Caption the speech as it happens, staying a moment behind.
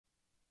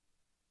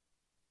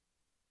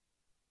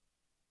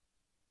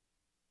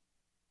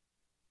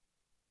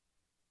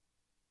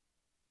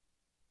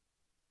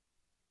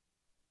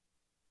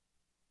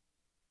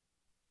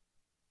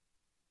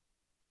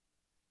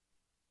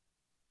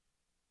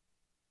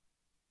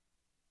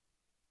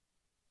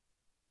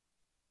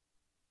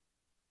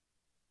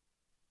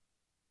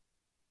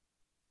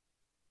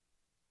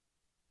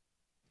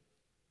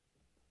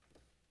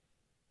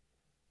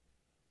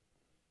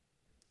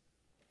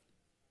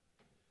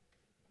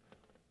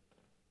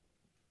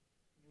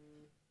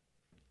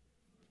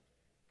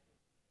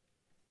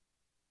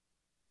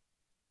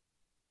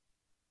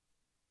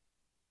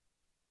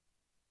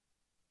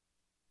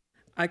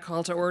I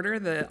call to order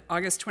the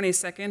August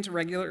 22nd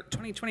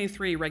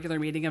 2023 regular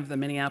meeting of the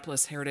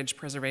Minneapolis Heritage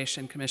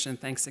Preservation Commission.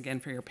 Thanks again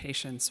for your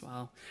patience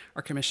while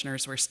our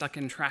commissioners were stuck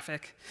in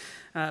traffic.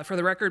 For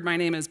the record, my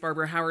name is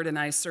Barbara Howard and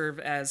I serve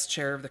as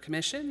chair of the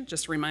commission.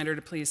 Just a reminder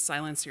to please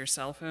silence your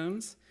cell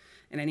phones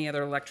and any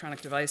other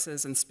electronic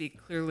devices and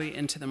speak clearly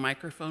into the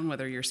microphone,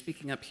 whether you're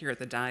speaking up here at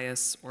the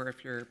dais or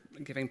if you're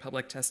giving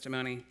public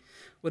testimony.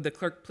 Would the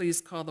clerk please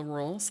call the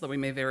roll so that we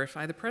may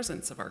verify the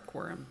presence of our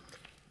quorum?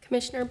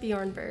 Commissioner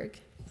Bjornberg.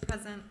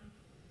 Present.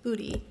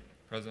 Booty.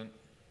 Present.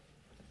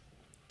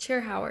 Chair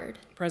Howard.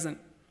 Present.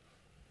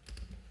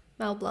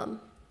 Melblom.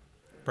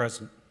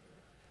 Present.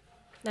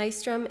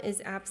 Nystrom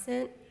is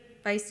absent.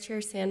 Vice Chair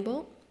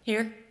Sandbolt.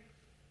 Here.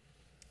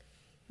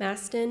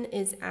 Maston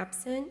is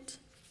absent.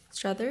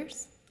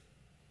 Struthers.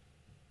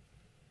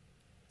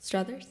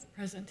 Struthers.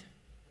 Present.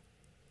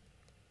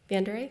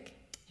 Vander Eyck.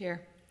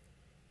 Here.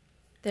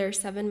 There are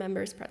 7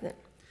 members present.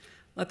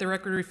 Let the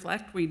record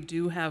reflect we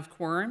do have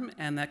quorum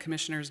and that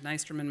Commissioners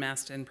Nystrom and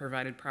Maston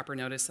provided proper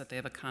notice that they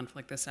have a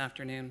conflict this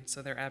afternoon,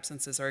 so their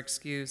absences are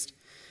excused.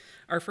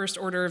 Our first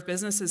order of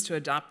business is to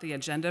adopt the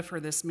agenda for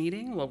this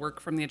meeting. We'll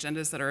work from the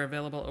agendas that are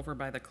available over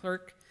by the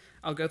clerk.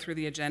 I'll go through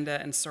the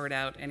agenda and sort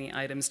out any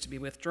items to be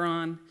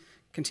withdrawn,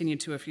 continue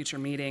to a future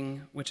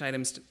meeting, which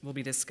items will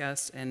be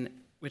discussed, and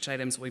which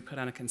items will be put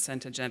on a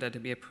consent agenda to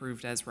be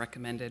approved as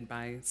recommended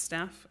by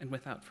staff and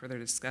without further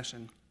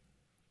discussion.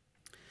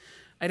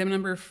 Item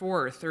number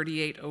 4,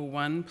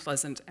 3801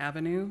 Pleasant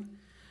Avenue,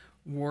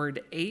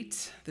 Ward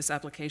 8. This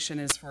application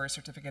is for a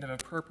certificate of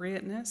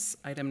appropriateness.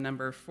 Item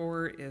number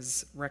 4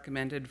 is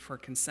recommended for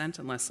consent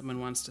unless someone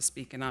wants to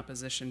speak in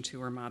opposition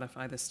to or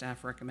modify the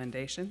staff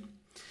recommendation.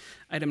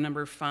 Item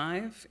number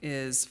 5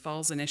 is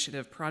Falls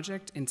Initiative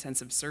Project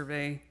Intensive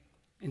Survey,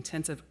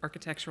 Intensive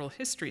Architectural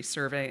History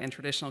Survey and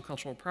Traditional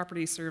Cultural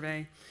Property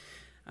Survey.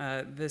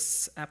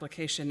 This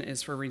application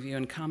is for review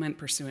and comment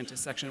pursuant to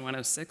Section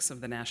 106 of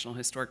the National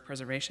Historic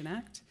Preservation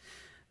Act.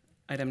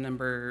 Item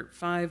number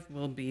 5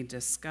 will be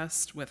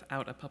discussed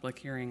without a public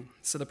hearing.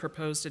 So the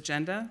proposed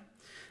agenda,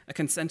 a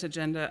consent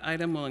agenda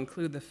item will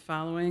include the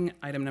following.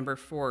 Item number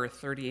 4,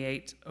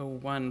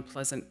 3801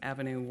 Pleasant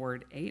Avenue,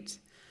 Ward 8.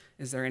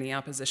 Is there any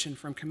opposition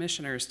from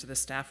commissioners to the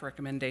staff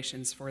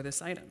recommendations for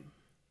this item?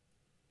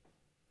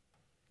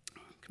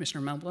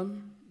 Commissioner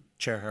Melblom?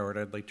 Chair Howard,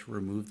 I'd like to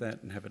remove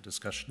that and have a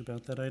discussion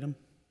about that item.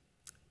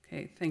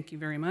 Okay, thank you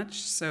very much.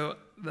 So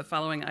the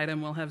following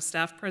item will have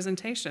staff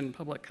presentation,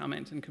 public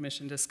comment, and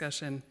commission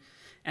discussion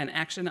and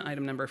action.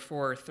 Item number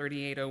 4,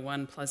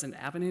 3801 Pleasant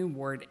Avenue,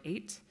 Ward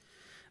 8.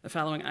 The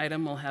following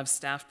item will have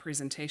staff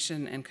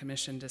presentation and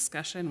commission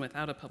discussion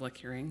without a public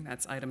hearing.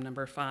 That's item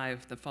number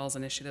 5, the Falls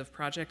Initiative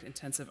Project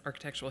Intensive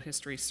Architectural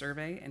History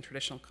Survey and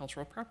Traditional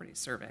Cultural Property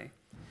Survey.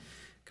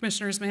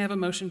 Commissioners may have a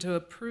motion to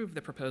approve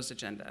the proposed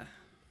agenda.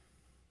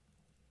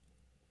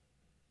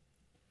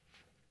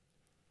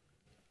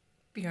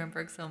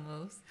 Bjornberg so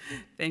moves.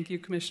 Thank you,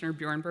 Commissioner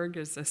Bjornberg.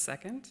 Is a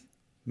second?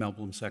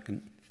 Melblom,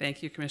 second.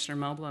 Thank you, Commissioner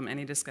Melblom.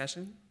 Any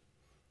discussion?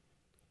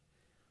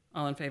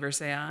 All in favor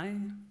say aye.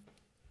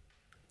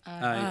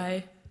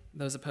 Aye.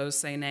 Those opposed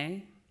say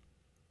nay.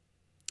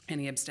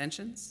 Any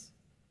abstentions?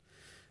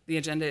 The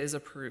agenda is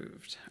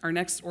approved. Our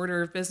next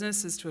order of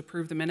business is to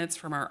approve the minutes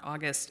from our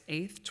August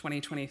 8th,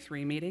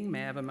 2023 meeting.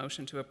 May I have a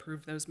motion to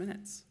approve those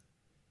minutes?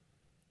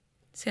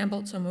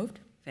 Sandbolt so moved.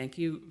 Thank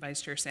you,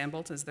 Vice Chair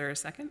Sandbolt. Is there a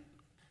second?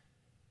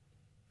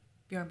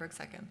 Bjornberg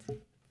seconds.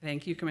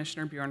 Thank you,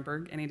 Commissioner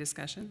Bjornberg. Any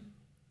discussion?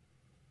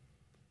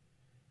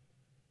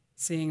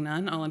 Seeing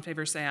none, all in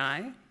favor say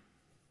aye.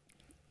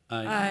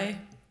 Aye.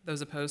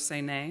 Those opposed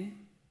say nay.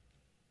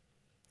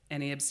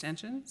 Any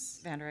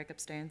abstentions? Vander Eyck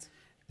abstains.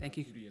 Thank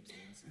you.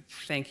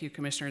 Thank you,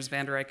 Commissioners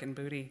Vander Eyck and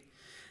Booty.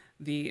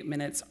 The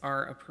minutes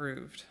are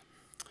approved.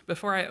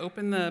 Before I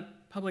open the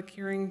public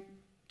hearing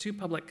to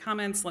public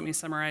comments, let me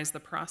summarize the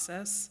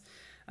process.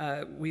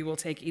 We will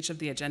take each of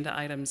the agenda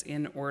items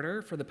in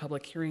order. For the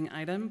public hearing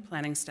item,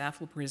 planning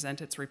staff will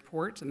present its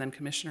report, and then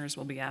commissioners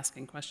will be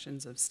asking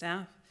questions of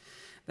staff.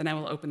 Then I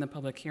will open the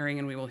public hearing,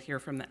 and we will hear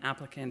from the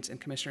applicant, and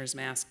commissioners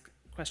may ask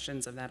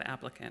questions of that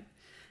applicant.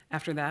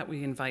 After that,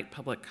 we invite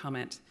public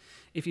comment.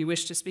 If you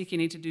wish to speak, you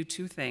need to do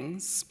 2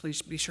 things.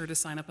 Please be sure to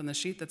sign up on the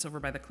sheet that's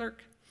over by the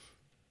clerk.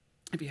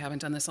 If you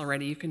haven't done this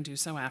already, you can do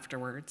so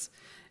afterwards.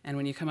 And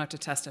when you come up to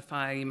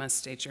testify, you must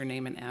state your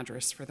name and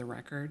address for the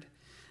record.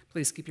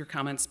 Please keep your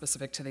comments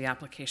specific to the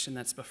application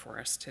that's before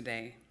us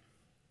today.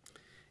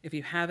 If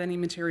you have any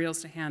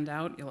materials to hand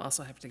out, you'll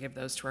also have to give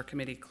those to our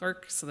committee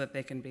clerk so that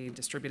they can be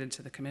distributed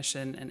to the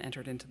commission and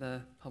entered into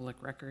the public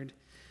record.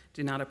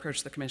 Do not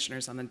approach the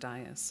commissioners on the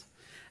dais.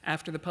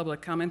 After the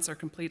public comments are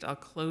complete, I'll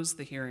close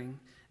the hearing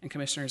and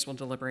commissioners will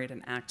deliberate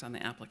and act on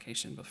the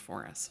application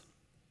before us.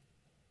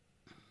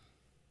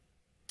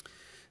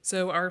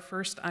 So our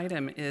first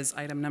item is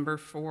item number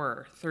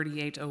 4,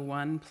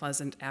 3801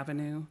 Pleasant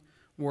Avenue,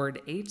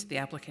 Ward 8. The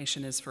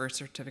application is for a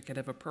certificate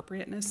of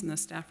appropriateness, and the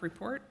staff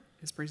report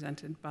is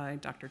presented by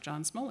Dr.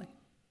 John Smoley.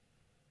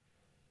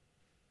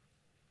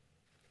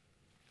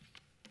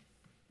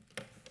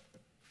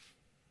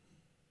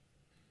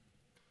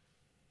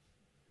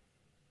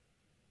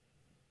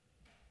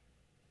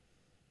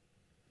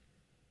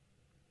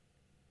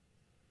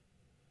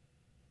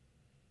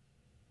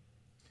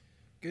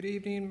 Good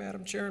evening,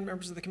 Madam Chair and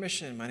members of the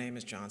Commission. My name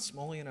is John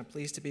Smoley, and I'm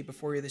pleased to be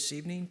before you this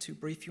evening to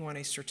brief you on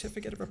a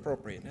certificate of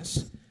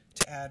appropriateness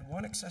to add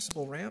one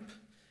accessible ramp,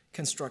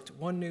 construct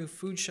one new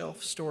food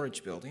shelf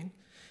storage building,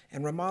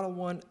 and remodel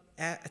one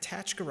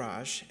attached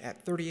garage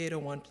at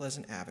 3801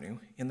 Pleasant Avenue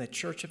in the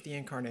Church of the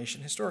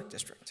Incarnation Historic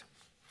District.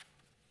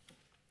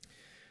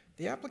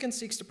 The applicant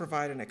seeks to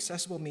provide an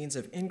accessible means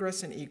of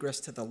ingress and egress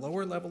to the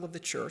lower level of the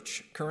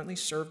church, currently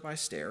served by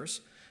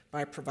stairs,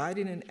 by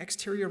providing an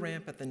exterior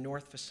ramp at the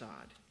north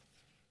facade.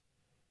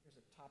 Here's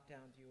a top-down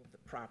view of the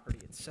property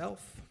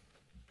itself.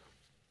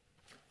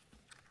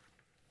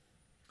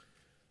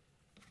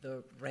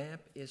 The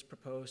ramp is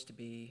proposed to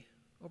be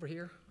over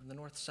here on the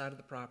north side of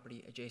the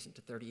property, adjacent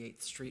to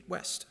 38th Street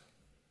West.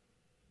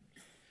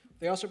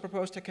 They also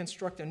propose to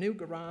construct a new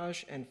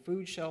garage and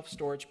food shelf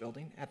storage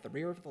building at the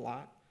rear of the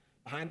lot,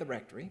 behind the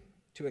rectory,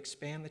 to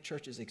expand the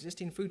church's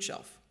existing food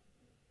shelf.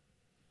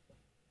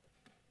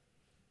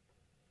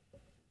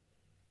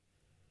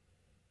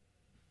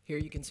 Here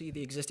you can see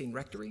the existing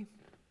rectory.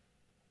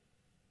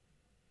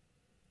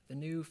 The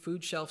new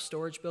food shelf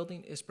storage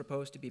building is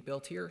proposed to be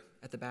built here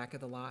at the back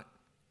of the lot,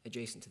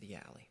 adjacent to the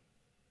alley.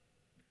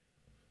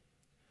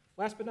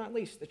 Last but not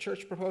least, the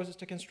church proposes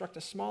to construct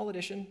a small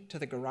addition to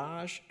the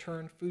garage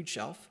turned food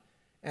shelf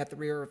at the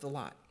rear of the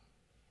lot.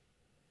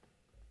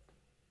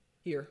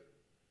 Here,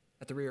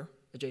 at the rear,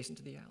 adjacent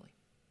to the alley.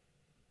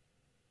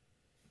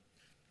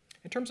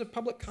 In terms of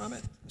public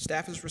comment,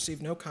 staff has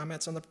received no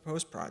comments on the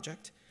proposed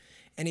project.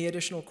 Any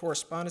additional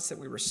correspondence that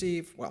we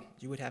receive, well,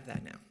 you would have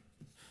that now.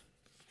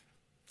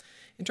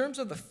 In terms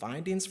of the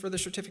findings for the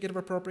certificate of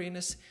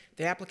appropriateness,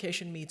 the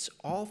application meets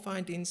all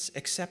findings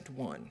except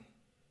one.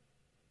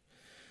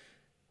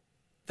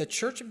 The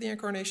Church of the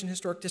Incarnation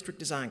Historic District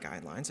Design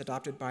Guidelines,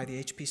 adopted by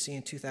the HPC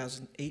in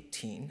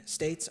 2018,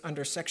 states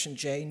under Section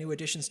J, New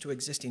Additions to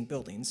Existing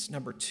Buildings,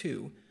 number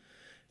 2,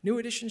 new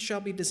additions shall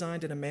be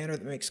designed in a manner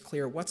that makes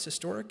clear what's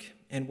historic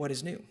and what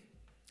is new.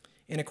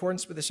 In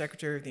accordance with the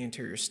Secretary of the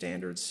Interior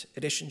standards,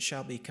 additions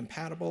shall be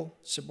compatible,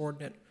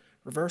 subordinate,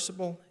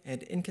 reversible,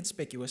 and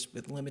inconspicuous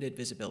with limited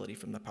visibility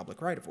from the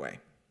public right-of-way.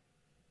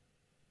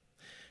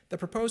 The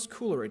proposed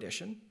cooler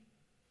addition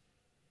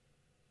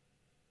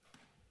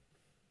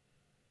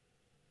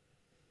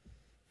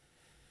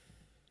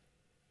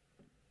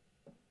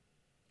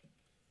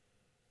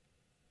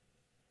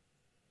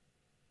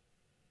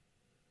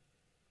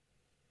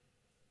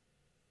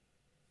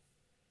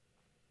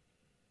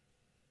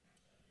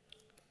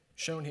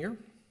shown here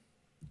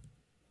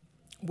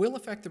will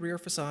affect the rear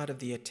facade of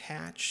the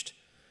attached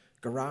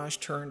garage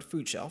turned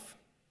food shelf.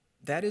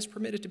 That is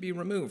permitted to be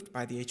removed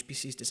by the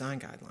HPC's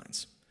design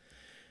guidelines.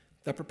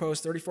 The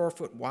proposed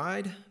 34-foot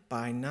wide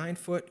by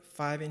 9-foot,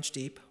 5-inch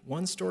deep,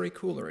 one-story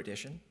cooler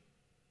addition,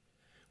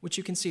 which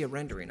you can see a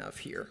rendering of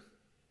here.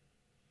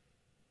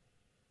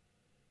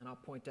 And I'll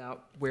point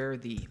out where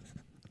the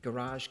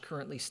garage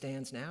currently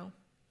stands now,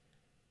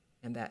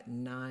 and that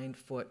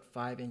 9-foot,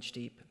 5-inch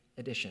deep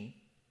addition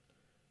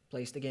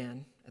placed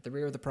again at the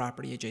rear of the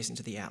property adjacent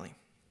to the alley.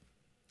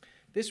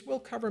 This will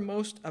cover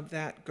most of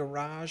that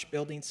garage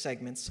building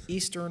segment's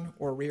eastern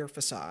or rear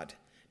facade,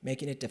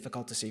 making it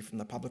difficult to see from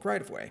the public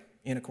right-of-way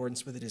in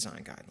accordance with the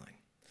design guideline.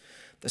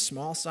 The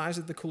small size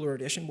of the cooler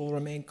addition will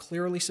remain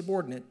clearly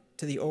subordinate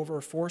to the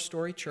over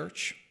 4-story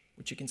church,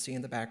 which you can see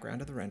in the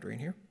background of the rendering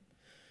here,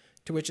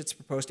 to which it's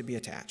proposed to be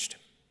attached.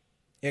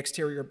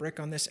 Exterior brick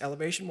on this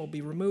elevation will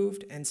be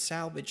removed and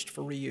salvaged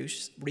for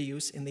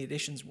reuse in the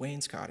addition's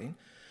wainscoting,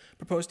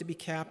 proposed to be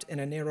capped in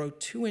a narrow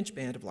 2-inch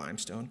band of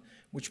limestone,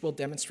 which will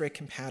demonstrate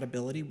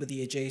compatibility with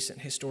the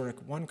adjacent historic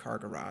one-car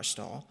garage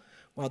stall,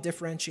 while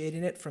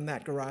differentiating it from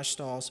that garage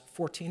stall's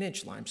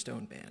 14-inch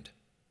limestone band.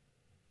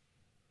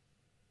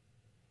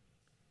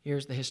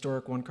 Here's the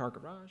historic one-car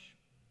garage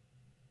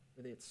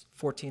with its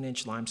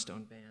 14-inch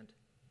limestone band,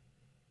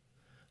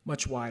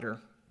 much wider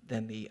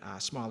than the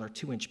smaller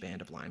 2-inch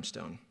band of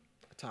limestone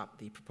atop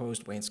the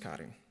proposed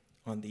wainscoting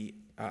on the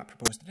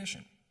proposed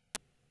addition.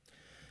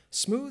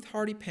 Smooth,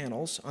 hardy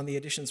panels on the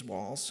addition's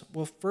walls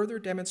will further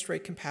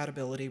demonstrate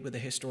compatibility with the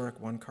historic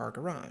one-car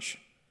garage.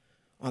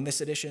 On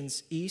this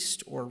addition's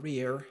east or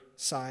rear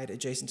side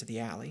adjacent to the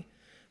alley,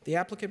 the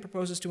applicant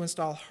proposes to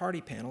install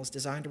hardy panels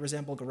designed to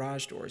resemble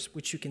garage doors,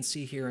 which you can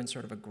see here in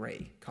sort of a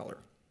gray color.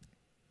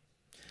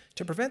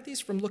 To prevent these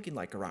from looking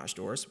like garage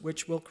doors,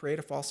 which will create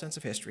a false sense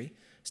of history,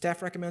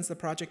 staff recommends the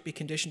project be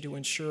conditioned to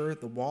ensure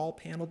the wall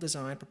panel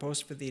design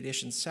proposed for the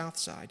addition's south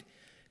side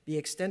be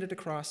extended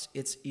across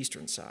its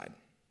eastern side.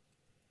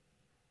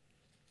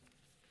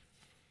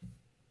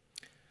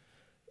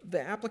 The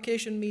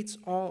application meets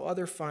all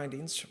other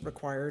findings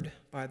required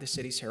by the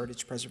city's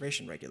heritage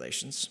preservation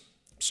regulations.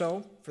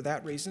 So, for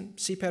that reason,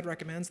 CPED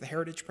recommends the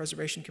Heritage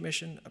Preservation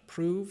Commission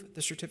approve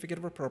the certificate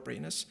of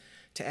appropriateness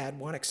to add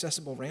one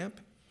accessible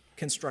ramp,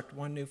 construct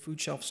one new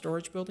food shelf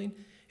storage building,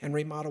 and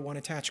remodel one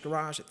attached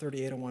garage at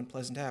 3801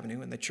 Pleasant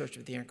Avenue in the Church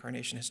of the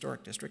Incarnation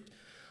Historic District,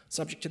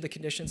 subject to the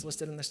conditions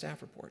listed in the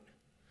staff report.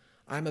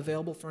 I'm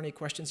available for any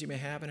questions you may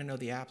have, and I know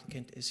the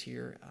applicant is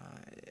here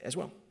as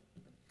well.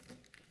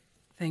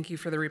 Thank you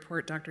for the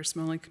report, Dr.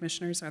 Smoley.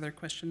 Commissioners, are there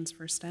questions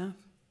for staff?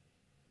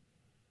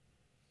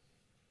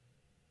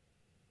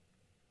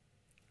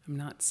 I'm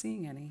not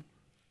seeing any.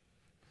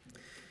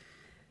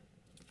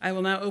 I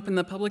will now open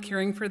the public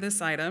hearing for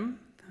this item,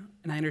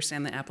 and I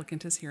understand the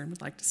applicant is here and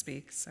would like to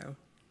speak, so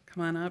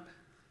come on up.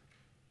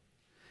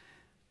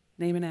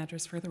 Name and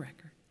address for the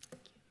record.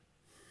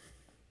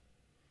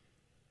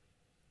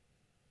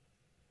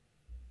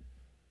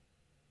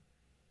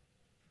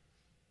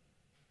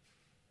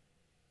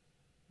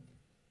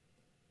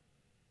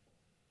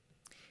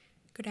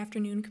 Good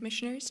afternoon,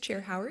 Commissioners. Chair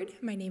Howard.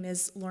 My name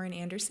is Lauren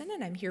Anderson,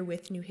 and I'm here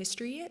with New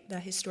History, the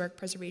historic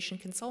preservation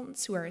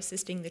consultants who are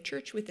assisting the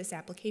church with this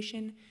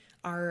application.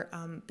 Our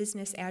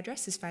business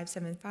address is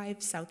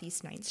 575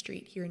 Southeast 9th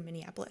Street here in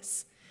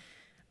Minneapolis.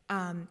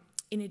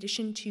 In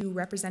addition to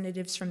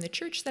representatives from the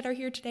church that are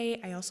here today,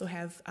 I also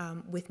have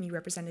with me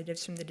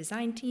representatives from the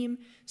design team,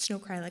 Snow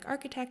Krylak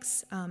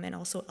Architects, and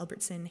also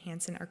Albertson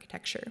Hanson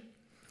Architecture.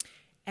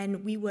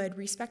 And we would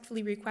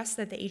respectfully request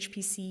that the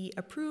HPC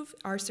approve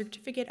our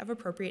certificate of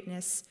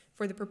appropriateness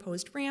for the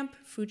proposed ramp,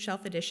 food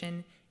shelf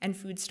addition, and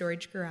food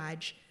storage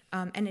garage,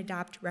 and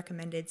adopt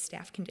recommended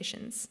staff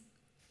conditions.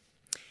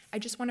 I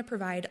just want to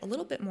provide a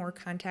little bit more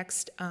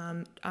context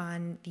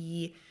on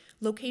the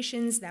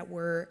locations that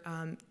were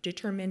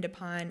determined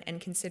upon and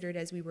considered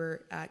as we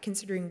were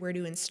considering where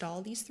to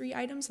install these 3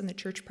 items on the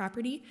church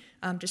property,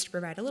 just to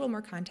provide a little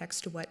more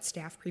context to what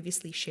staff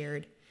previously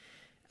shared.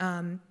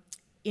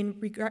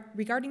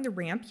 Regarding the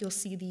ramp, you'll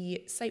see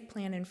the site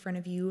plan in front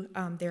of you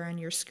there on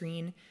your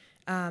screen.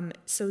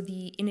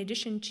 In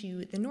addition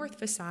to the north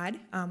facade,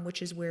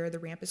 which is where the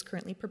ramp is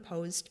currently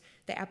proposed,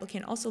 the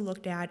applicant also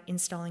looked at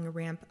installing a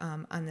ramp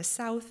on the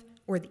south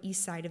or the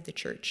east side of the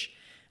church.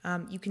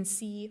 You can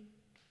see,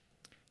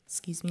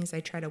 excuse me as I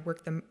try to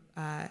work the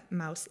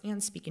mouse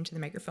and speak into the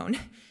microphone.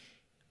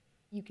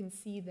 You can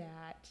see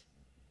that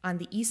on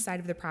the east side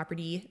of the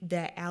property,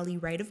 the alley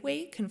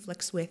right-of-way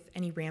conflicts with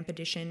any ramp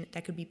addition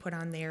that could be put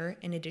on there,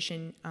 in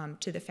addition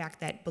to the fact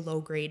that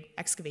below-grade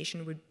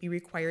excavation would be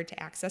required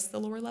to access the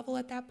lower level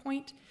at that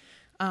point.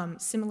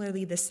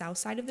 Similarly, the south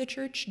side of the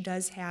church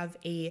does have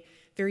a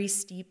very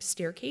steep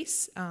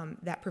staircase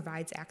that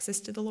provides access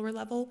to the lower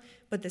level,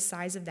 but the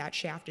size of that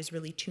shaft is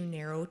really too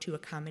narrow to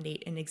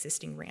accommodate an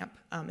existing ramp.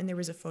 And there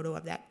was a photo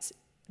of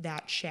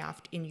that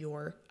shaft in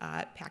your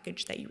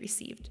package that you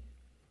received.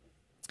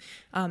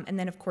 And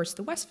then, of course,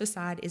 the west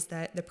facade is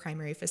the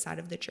primary facade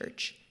of the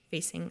church,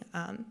 facing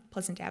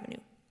Pleasant Avenue.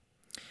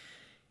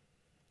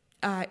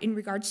 In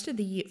regards to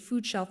the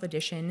food shelf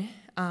addition,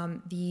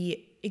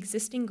 the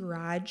existing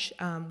garage,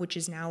 which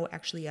is now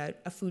actually a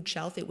food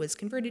shelf, it was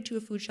converted to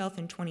a food shelf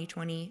in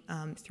 2020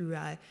 through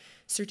a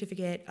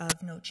certificate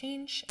of no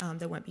change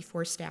that went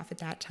before staff at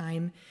that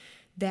time.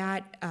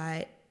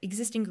 That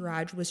existing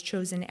garage was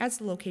chosen as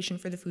the location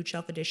for the food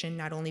shelf addition,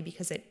 not only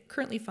because it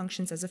currently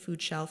functions as a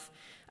food shelf,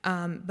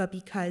 but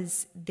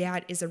because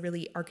that is a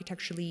really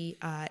architecturally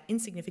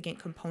insignificant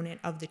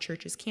component of the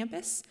church's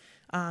campus.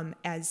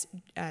 As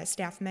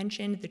staff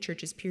mentioned, the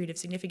church's period of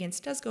significance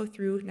does go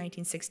through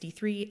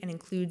 1963 and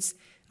includes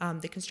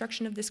the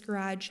construction of this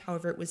garage.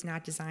 However, it was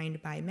not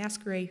designed by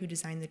Masqueray, who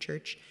designed the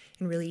church,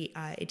 and really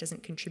it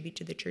doesn't contribute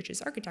to the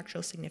church's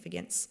architectural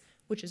significance,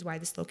 which is why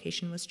this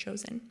location was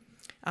chosen.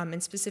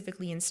 And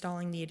specifically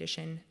installing the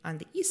addition on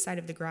the east side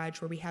of the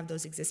garage, where we have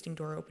those existing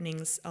door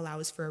openings,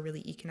 allows for a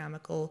really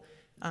economical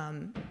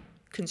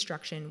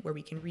construction where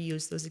we can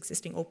reuse those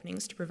existing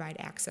openings to provide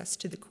access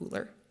to the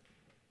cooler.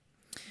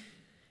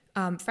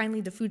 Finally,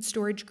 the food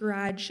storage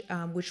garage,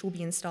 which will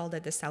be installed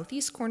at the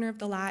southeast corner of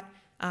the lot.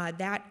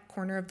 That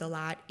corner of the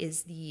lot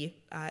is the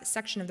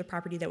section of the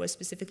property that was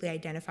specifically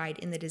identified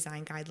in the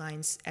design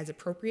guidelines as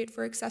appropriate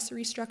for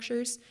accessory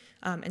structures,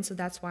 and so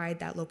that's why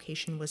that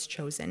location was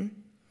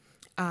chosen.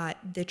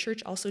 The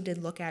church also did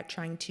look at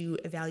trying to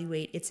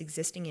evaluate its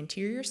existing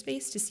interior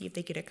space to see if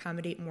they could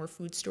accommodate more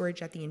food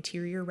storage at the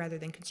interior rather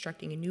than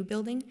constructing a new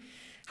building.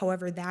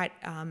 However, that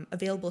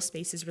available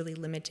space is really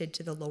limited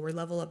to the lower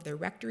level of their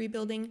rectory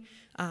building,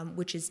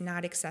 which is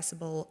not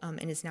accessible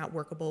and is not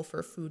workable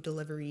for food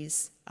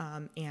deliveries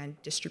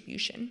and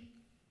distribution.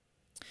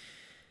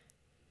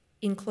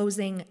 In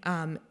closing,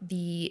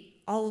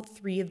 all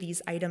 3 of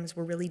these items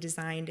were really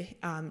designed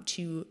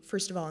to,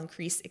 first of all,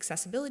 increase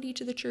accessibility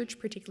to the church,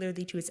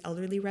 particularly to its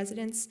elderly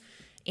residents,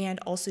 and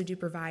also to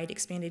provide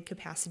expanded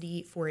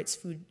capacity for its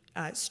food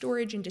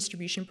storage and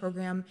distribution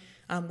program,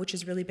 which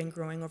has really been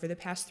growing over the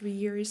past 3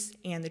 years.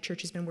 And the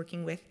church has been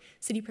working with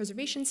city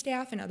preservation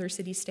staff and other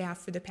city staff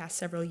for the past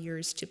several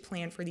years to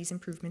plan for these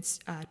improvements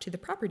to the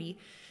property.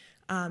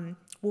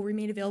 Will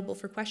remain available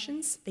for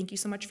questions. Thank you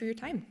so much for your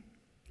time.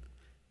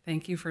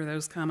 Thank you for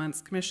those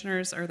comments.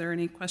 Commissioners, are there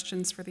any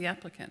questions for the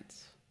applicant?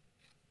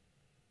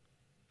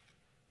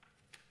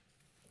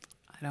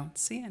 I don't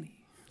see any.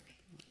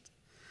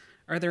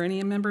 Are there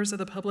any members of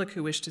the public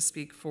who wish to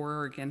speak for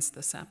or against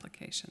this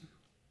application?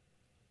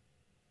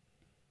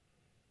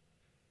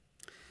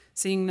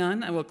 Seeing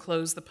none, I will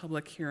close the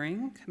public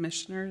hearing.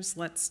 Commissioners,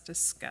 let's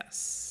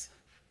discuss.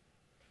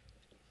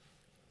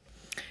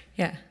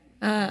 Yeah,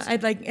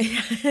 I'd like,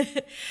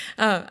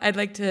 I'd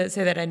like to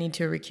say that I need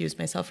to recuse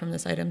myself from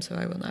this item, so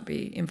I will not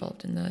be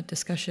involved in the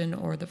discussion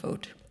or the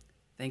vote.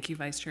 Thank you,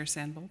 Vice Chair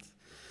Sandbolt.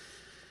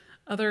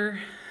 Other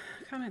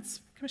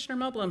comments? Commissioner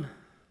Moblem?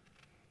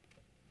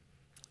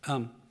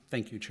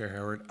 Thank you, Chair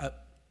Howard.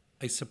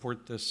 I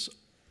support this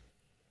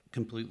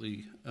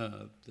completely,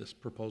 this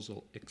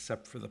proposal,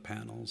 except for the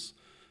panels.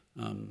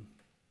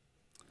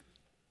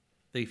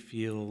 They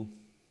feel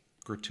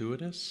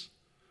gratuitous,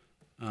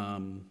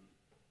 and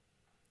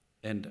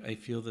I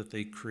feel that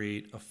they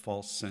create a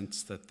false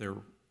sense that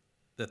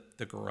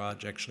the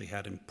garage actually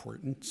had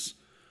importance.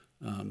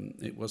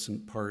 It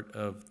wasn't part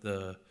of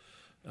the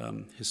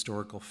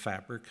historical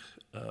fabric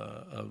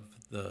of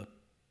the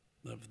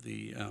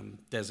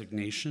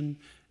designation,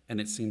 and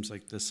it seems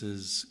like this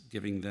is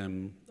giving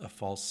them a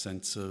false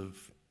sense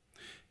of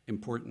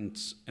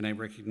importance. And I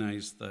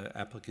recognize the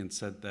applicant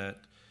said that,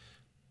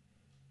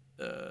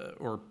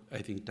 or I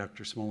think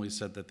Dr. Smalley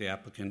said that the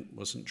applicant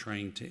wasn't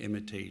trying to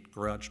imitate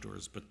garage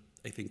doors, but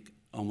I think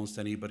almost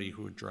anybody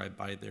who would drive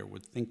by there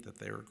would think that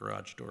they were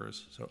garage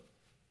doors. So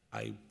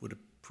I would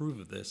approve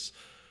of this,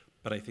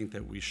 but I think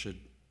that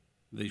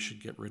they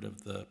should get rid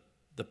of the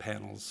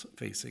panels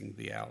facing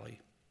the alley.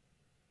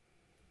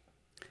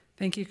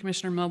 Thank you,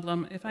 Commissioner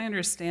Moblem. If I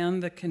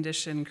understand the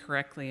condition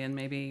correctly, and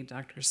maybe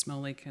Dr.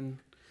 Smoley can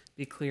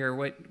be clear,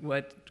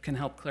 what can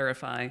help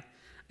clarify,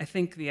 I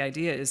think the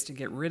idea is to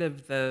get rid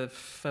of the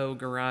faux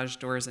garage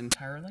doors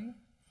entirely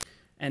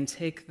and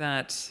take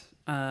that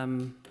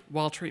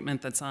wall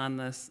treatment that's on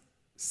the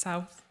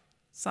south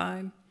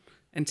side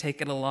and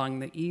take it along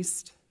the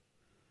east.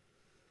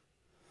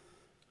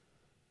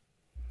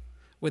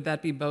 Would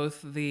that be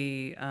both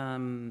the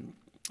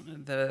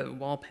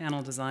wall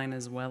panel design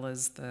as well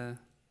as the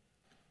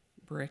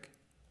brick?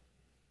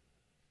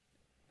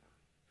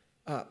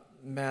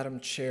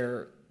 Madam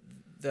Chair,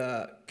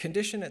 the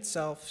condition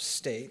itself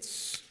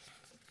states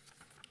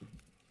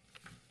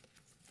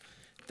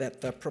that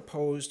the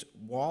proposed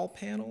wall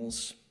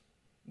panels,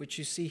 which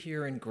you see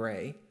here in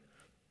gray,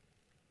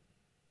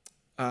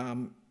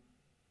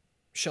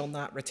 shall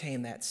not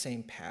retain that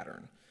same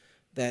pattern.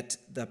 That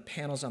the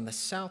panels on the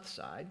south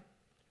side,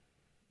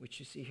 which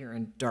you see here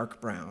in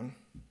dark brown,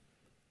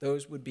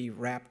 those would be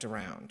wrapped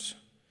around.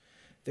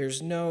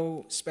 There's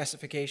no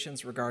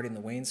specifications regarding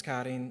the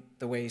wainscoting.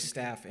 The way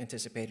staff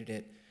anticipated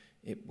it,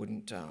 it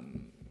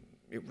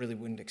really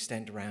wouldn't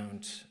extend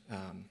around.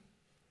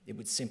 It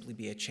would simply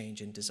be a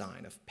change in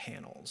design of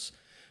panels.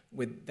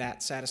 Would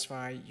that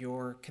satisfy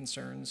your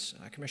concerns,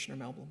 Commissioner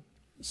Melblom?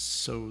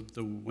 So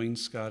the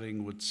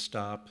wainscoting would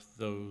stop,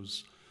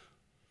 those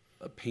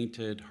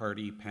painted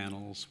hardy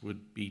panels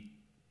would be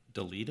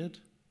deleted?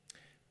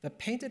 The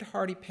painted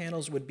hardy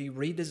panels would be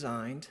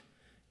redesigned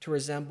to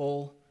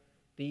resemble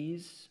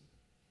these,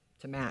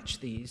 to match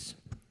these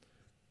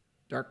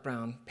dark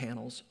brown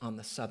panels on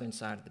the southern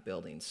side of the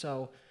building.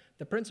 So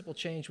the principal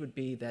change would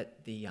be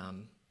that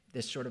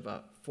this sort of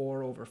a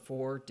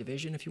 4/4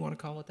 division, if you want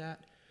to call it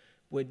that,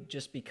 would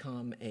just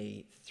become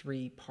a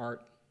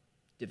 3-part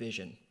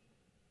division,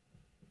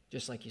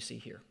 just like you see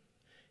here.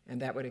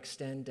 And that would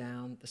extend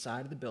down the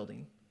side of the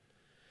building.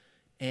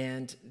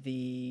 And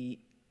the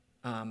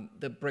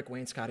brick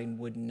wainscoting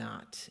would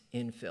not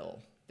infill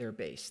their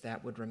base.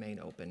 That would remain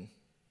open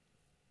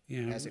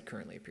as it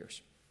currently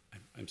appears.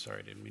 I'm sorry,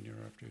 I didn't mean to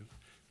interrupt you.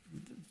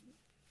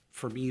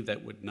 For me,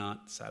 that would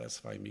not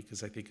satisfy me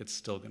because I think it's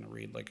still going to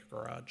read like a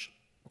garage.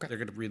 Okay. They're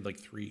going to read like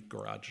 3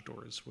 garage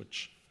doors,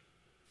 which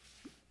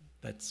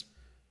I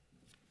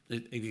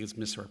think it's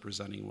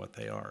misrepresenting what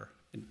they are.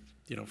 And,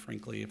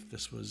 frankly, if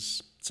this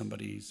was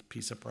somebody's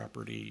piece of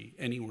property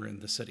anywhere in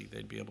the city,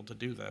 they'd be able to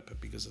do that. But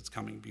because it's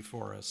coming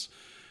before us,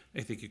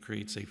 I think it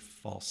creates a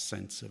false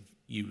sense of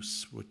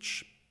use,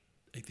 which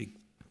I think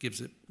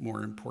gives it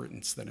more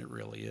importance than it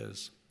really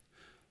is.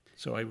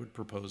 So I would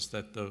propose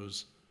that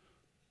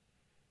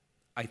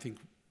I think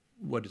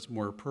what is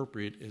more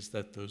appropriate is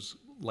that those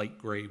light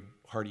gray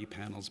hardy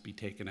panels be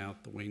taken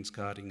out, the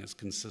wainscoting is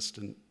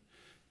consistent,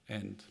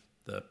 and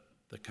the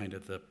kind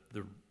of the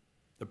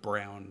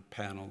brown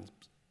panel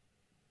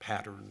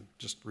pattern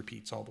just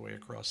repeats all the way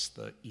across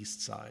the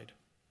east side.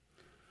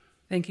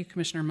 Thank you,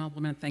 Commissioner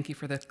Moblem, and thank you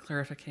for the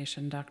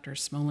clarification, Dr.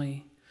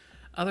 Smoley.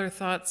 Other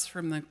thoughts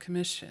from the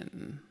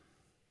commission?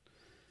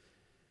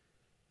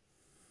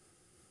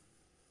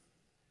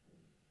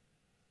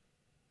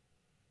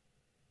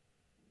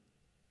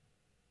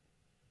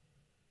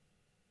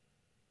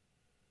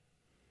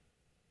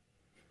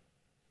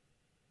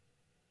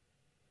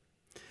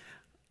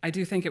 I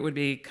do think it would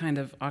be kind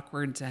of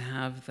awkward to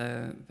have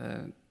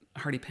the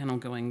hardy panel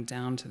going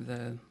down to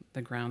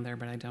the ground there,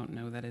 but I don't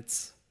know that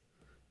it's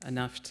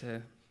enough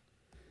to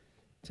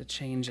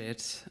change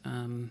it.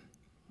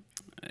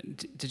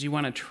 Did you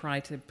want to try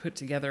to put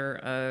together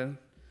a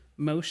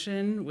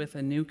motion with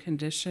a new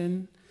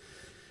condition?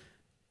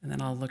 And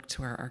then I'll look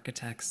to our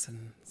architects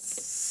and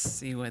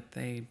see what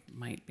they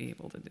might be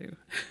able to do.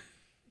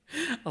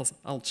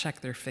 I'll check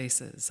their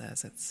faces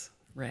as it's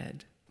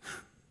read.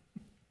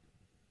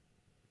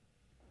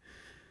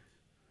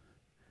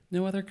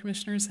 No other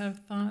commissioners have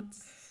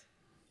thoughts?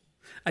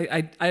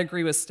 I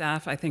agree with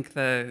staff. I think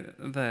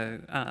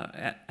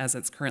as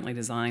it's currently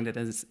designed, it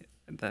is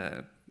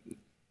the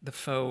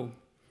faux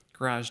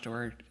garage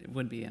door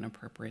would be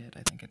inappropriate.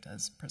 I think it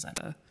does present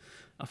a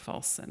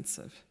false sense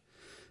of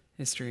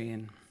history,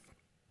 and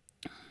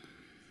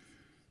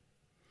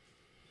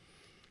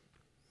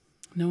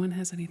no one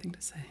has anything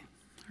to say.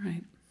 All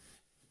right.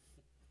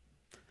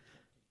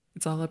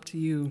 It's all up to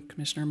you,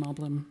 Commissioner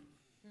Moblem.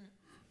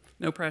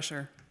 No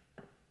pressure.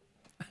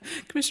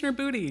 Commissioner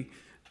Booty,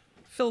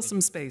 fill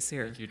some space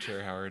here. Thank you,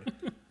 Chair Howard.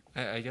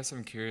 I guess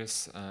I'm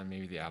curious,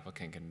 maybe the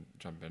applicant can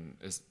jump in.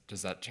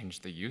 Does that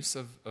change the use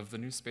of the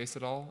new space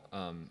at all?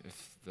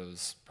 If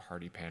those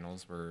hardy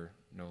panels were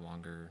no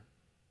longer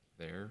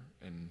there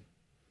in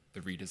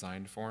the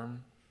redesigned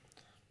form?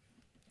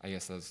 I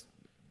guess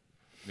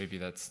maybe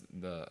that's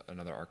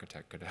another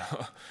architect could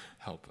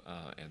help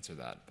answer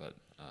that. But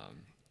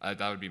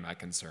that would be my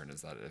concern,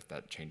 is that if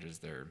that changes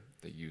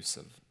the use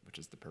of, which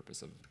is the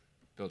purpose of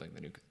building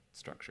the new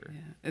structure.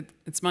 Yeah,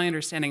 it's my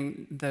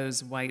understanding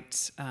those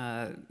white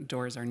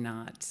doors are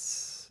not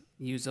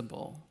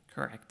usable,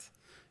 correct?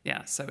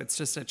 Yeah, so it's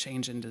just a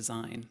change in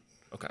design.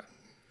 Okay.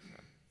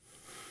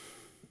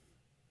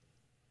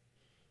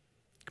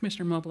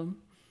 Commissioner Moblem?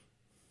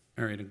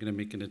 All right, I'm going to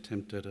make an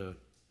attempt at a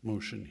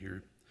motion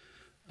here.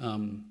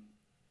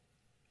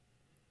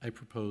 I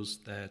propose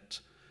that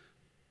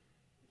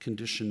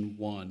condition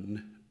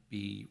 1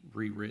 be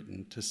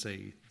rewritten to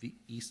say the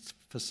east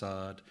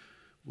facade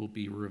will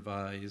be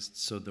revised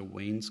so the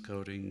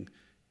wainscoting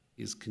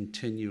is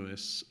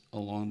continuous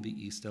along the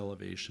east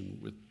elevation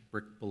with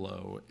brick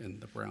below and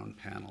the brown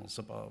panels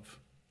above.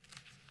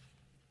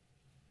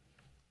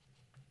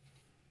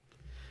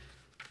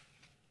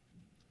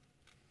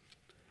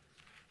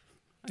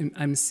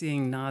 I'm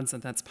seeing nods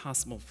that that's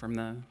possible from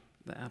the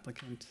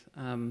applicant.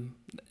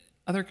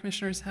 Other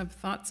commissioners have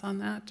thoughts on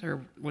that,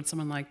 or would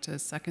someone like to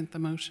second the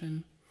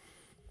motion?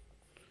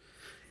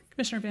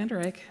 Commissioner Van Der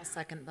Eyck? I'll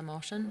second the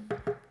motion.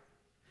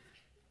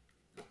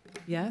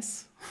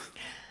 Yes?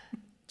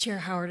 Chair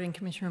Howard and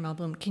Commissioner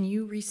Melblom, can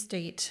you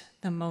restate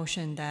the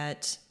motion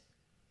that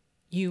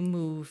you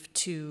move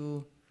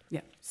to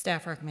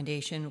staff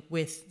recommendation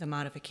with the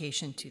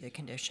modification to the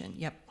condition?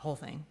 Yep, whole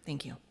thing.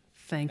 Thank you.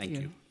 Thank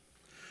you.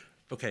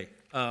 Okay,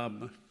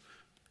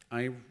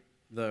 I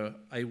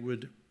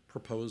would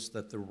propose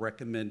that the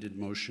recommended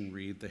motion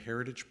read, the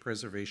Heritage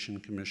Preservation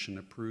Commission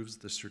approves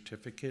the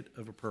certificate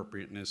of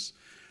appropriateness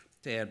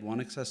to add 1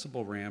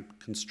 accessible ramp,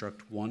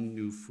 construct 1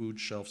 new food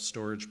shelf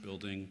storage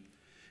building,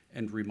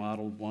 and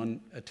remodel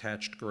 1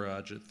 attached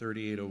garage at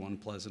 3801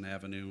 Pleasant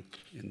Avenue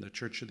in the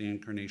Church of the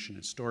Incarnation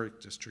Historic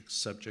District,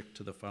 subject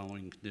to the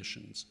following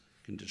conditions.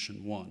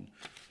 Condition 1,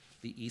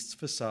 the east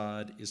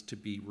facade is to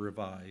be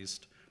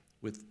revised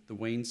with the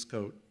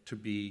wainscot to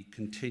be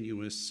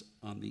continuous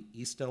on the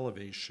east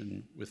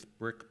elevation with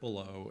brick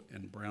below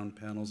and brown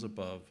panels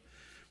above,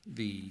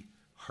 the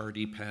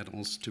hardy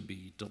panels to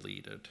be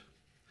deleted.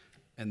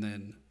 And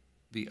then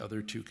the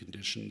other 2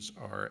 conditions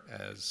are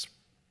as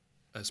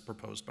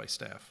proposed by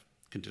staff,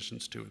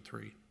 conditions 2 and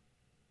 3.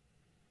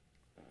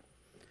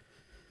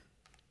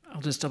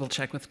 I'll just double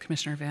check with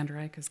Commissioner Van Der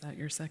Eyck. Is that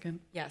your second?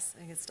 Yes,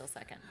 I can still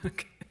second.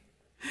 Okay.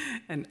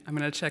 And I'm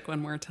going to check one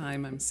more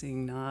time. I'm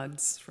seeing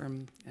nods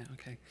from, yeah,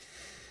 okay.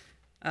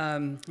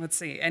 Let's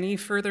see, any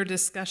further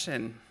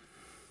discussion?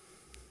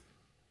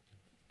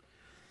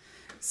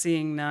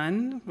 Seeing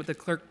none, would the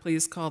clerk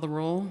please call the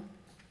roll?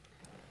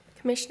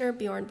 Commissioner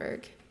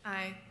Bjornberg.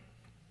 Aye.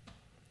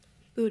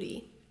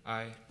 Booty.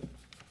 Aye.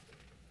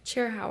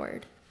 Chair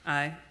Howard.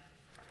 Aye.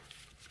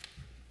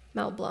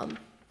 Melblom.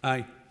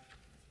 Aye.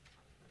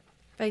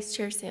 Vice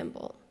Chair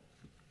Sandbolt.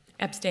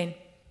 Abstain.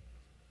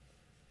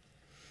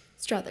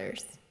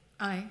 Struthers.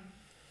 Aye.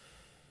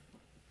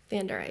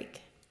 Van Der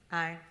Eyck.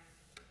 Aye.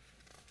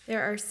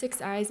 There are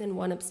 6 ayes and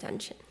 1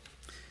 abstention.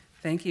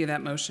 Thank you,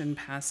 that motion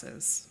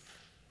passes.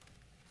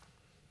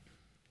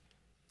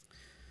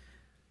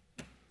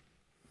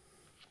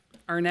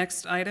 Our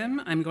next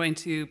item, I'm going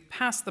to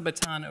pass the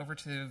baton over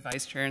to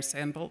Vice Chair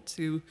Sandbolt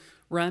to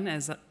run,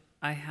 as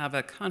I have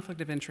a conflict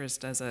of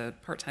interest as a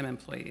part-time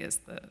employee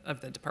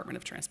of the Department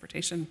of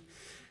Transportation,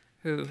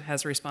 who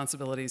has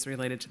responsibilities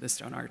related to the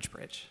Stone Arch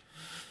Bridge.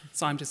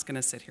 So I'm just going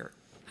to sit here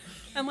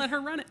and let her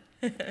run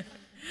it.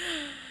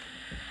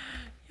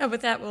 Yeah,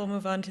 with that, we'll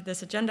move on to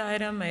this agenda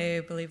item.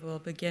 I believe we'll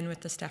begin with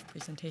the staff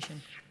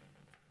presentation.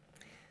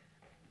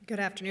 Good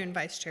afternoon,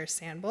 Vice Chair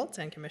Sandbolt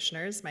and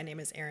Commissioners. My name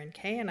is Erin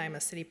Kay, and I'm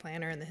a city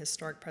planner in the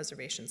Historic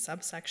Preservation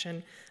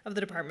subsection of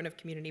the Department of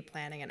Community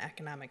Planning and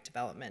Economic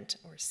Development,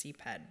 or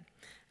CPED.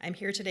 I'm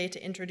here today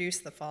to introduce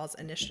the Falls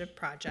Initiative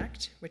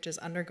Project, which is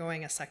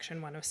undergoing a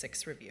Section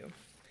 106 review.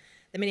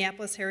 The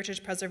Minneapolis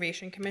Heritage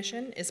Preservation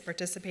Commission is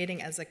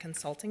participating as a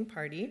consulting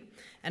party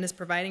and is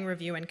providing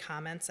review and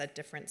comments at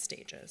different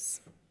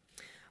stages.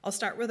 I'll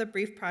start with a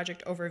brief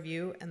project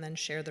overview and then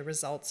share the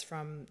results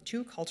from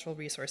 2 cultural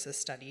resources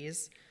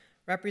studies.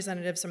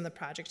 Representatives from the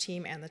project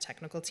team and the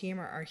technical team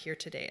are here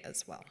today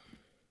as well.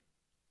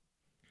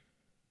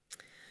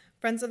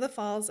 Friends of the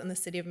Falls and the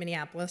City of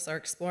Minneapolis are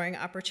exploring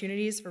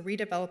opportunities for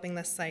redeveloping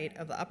the site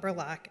of the Upper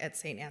Lock at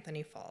St.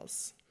 Anthony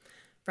Falls.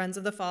 Friends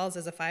of the Falls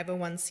is a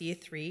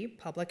 501c3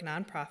 public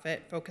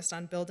nonprofit focused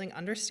on building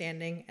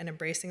understanding and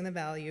embracing the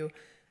value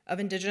of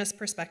Indigenous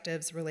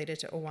perspectives related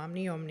to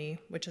Owamni-Omni,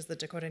 which is the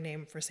Dakota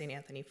name for St.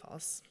 Anthony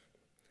Falls.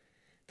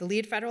 The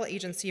lead federal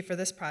agency for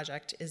this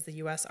project is the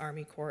U.S.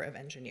 Army Corps of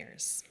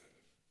Engineers.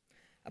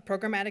 A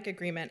programmatic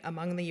agreement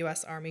among the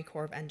U.S. Army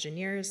Corps of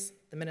Engineers,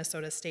 the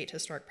Minnesota State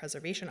Historic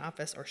Preservation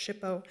Office, or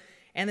SHPO,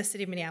 and the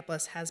City of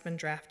Minneapolis has been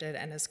drafted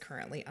and is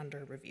currently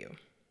under review.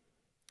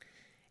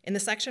 In the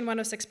Section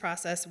 106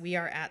 process, we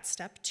are at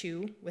step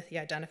 2 with the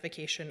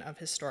identification of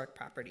historic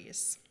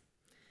properties.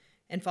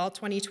 In fall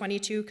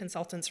 2022,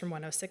 consultants from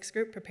 106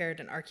 Group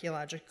prepared an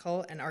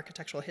archaeological and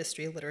architectural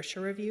history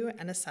literature review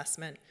and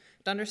assessment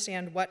to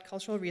understand what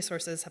cultural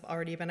resources have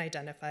already been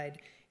identified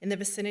in the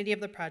vicinity of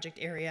the project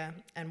area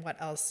and what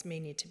else may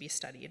need to be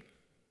studied.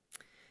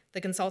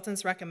 The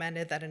consultants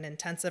recommended that an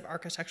intensive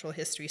architectural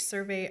history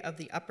survey of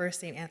the Upper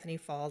St. Anthony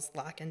Falls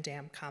Lock and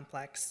Dam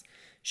complex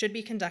should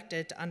be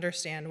conducted to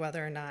understand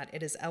whether or not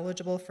it is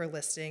eligible for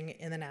listing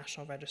in the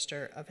National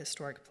Register of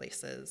Historic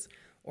Places,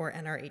 or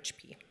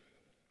NRHP.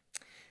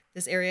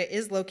 This area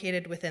is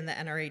located within the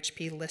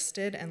NRHP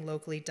listed and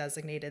locally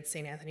designated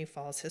St. Anthony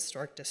Falls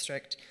Historic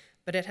District,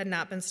 but it had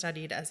not been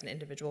studied as an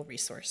individual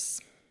resource.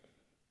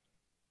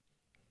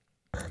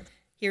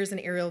 Here's an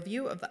aerial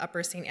view of the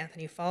Upper St.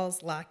 Anthony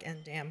Falls Lock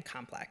and Dam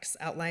complex,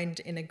 outlined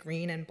in a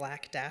green and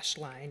black dashed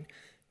line,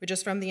 which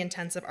is from the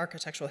Intensive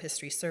Architectural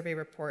History Survey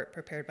report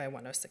prepared by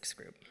 106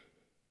 Group.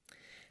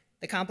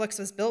 The complex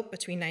was built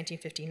between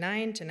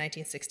 1959 to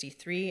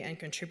 1963 and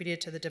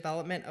contributed to the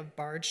development of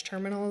barge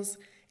terminals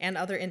and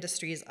other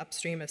industries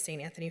upstream of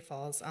St. Anthony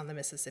Falls on the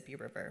Mississippi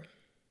River.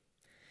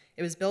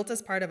 It was built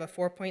as part of a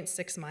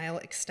 4.6-mile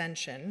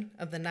extension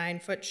of the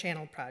 9-foot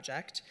channel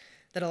project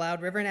that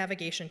allowed river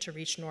navigation to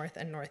reach north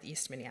and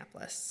northeast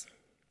Minneapolis.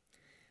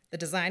 The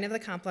design of the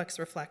complex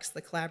reflects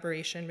the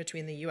collaboration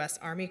between the U.S.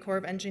 Army Corps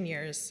of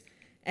Engineers,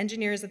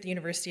 engineers at the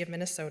University of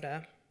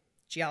Minnesota,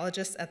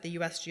 geologists at the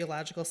U.S.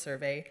 Geological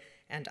Survey,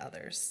 and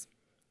others.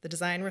 The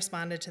design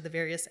responded to the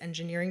various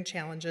engineering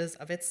challenges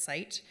of its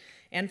site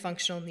and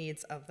functional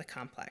needs of the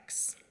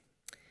complex.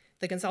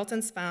 The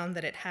consultants found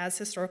that it has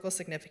historical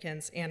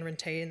significance and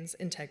retains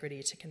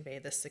integrity to convey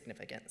this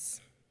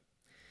significance.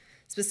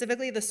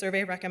 Specifically, the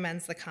survey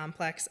recommends the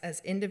complex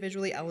as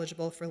individually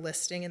eligible for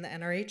listing in the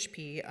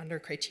NRHP under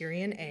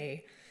Criterion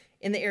A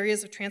in the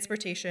areas of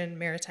transportation,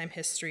 maritime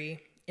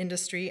history,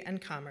 industry,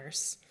 and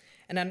commerce,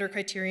 and under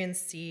Criterion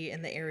C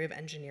in the area of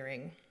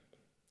engineering.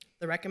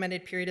 The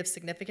recommended period of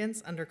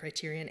significance under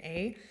Criterion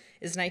A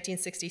is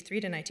 1963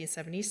 to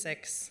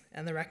 1976,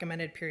 and the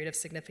recommended period of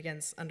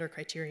significance under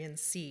Criterion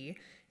C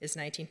is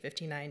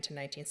 1959 to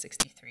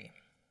 1963.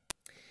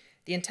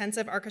 The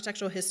Intensive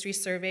Architectural History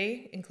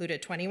Survey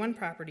included 21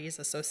 properties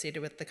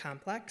associated with the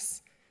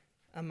complex,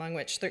 among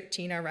which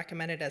 13 are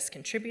recommended as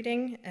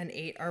contributing and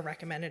 8 are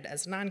recommended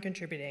as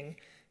non-contributing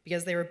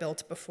because they were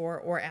built before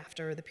or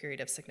after the period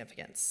of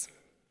significance.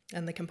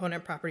 And the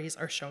component properties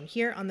are shown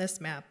here on this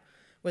map,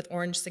 with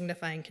orange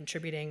signifying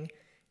contributing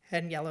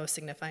and yellow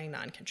signifying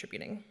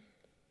non-contributing.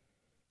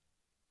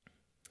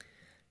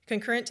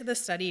 Concurrent to the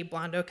study,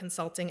 Blondo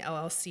Consulting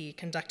LLC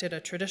conducted a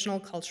traditional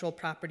cultural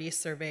property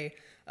survey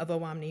of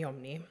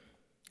Owamni-Omni.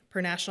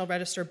 Per National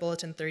Register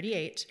Bulletin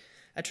 38,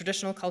 a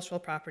traditional cultural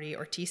property,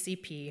 or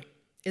TCP,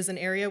 is an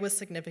area with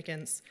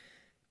significance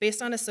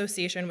based on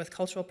association with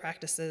cultural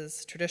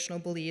practices, traditional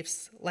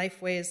beliefs,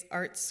 lifeways,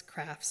 arts,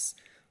 crafts,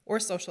 or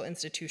social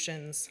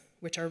institutions,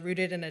 which are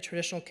rooted in a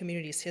traditional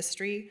community's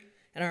history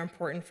and are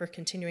important for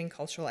continuing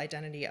cultural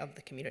identity of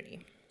the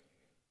community.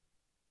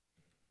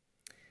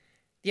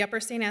 The Upper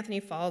St. Anthony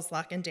Falls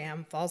Lock and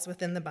Dam falls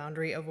within the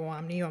boundary of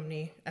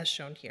Owamni-Omni, as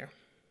shown here.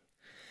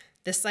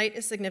 This site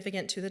is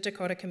significant to the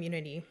Dakota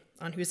community,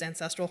 on whose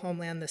ancestral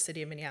homeland the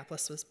City of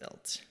Minneapolis was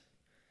built.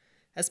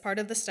 As part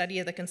of the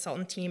study, the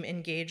consultant team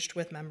engaged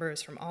with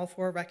members from all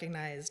 4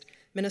 recognized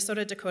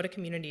Minnesota Dakota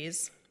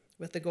communities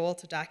with the goal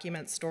to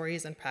document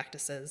stories and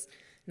practices,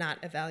 not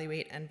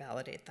evaluate and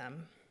validate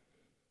them.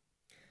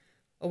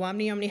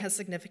 Owamni-Omni has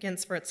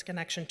significance for its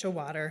connection to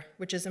water,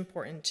 which is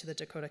important to the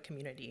Dakota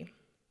community.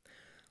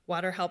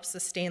 Water helps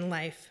sustain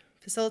life,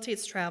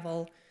 facilitates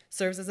travel,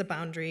 serves as a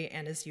boundary,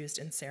 and is used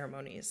in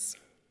ceremonies.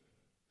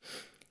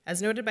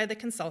 As noted by the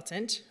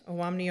consultant,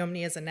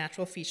 Owamni-Omni is a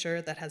natural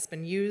feature that has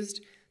been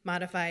used,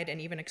 modified, and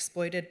even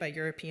exploited by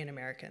European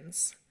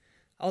Americans.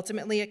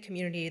 Ultimately, a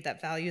community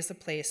that values a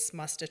place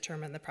must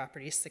determine the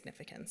property's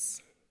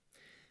significance.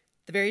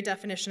 The very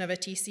definition of a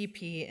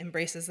TCP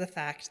embraces the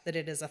fact that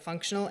it is a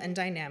functional and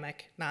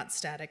dynamic, not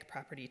static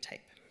property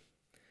type.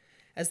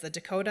 As the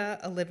Dakota,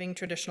 a living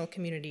traditional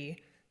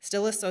community,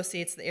 still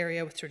associates the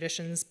area with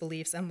traditions,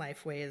 beliefs, and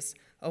lifeways,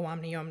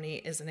 Owamni-Omni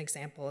is an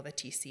example of a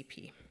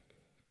TCP.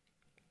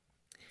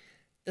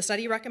 The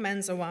study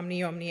recommends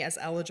Owamni-Omni as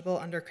eligible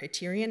under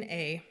Criterion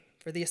A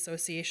for the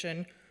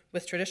association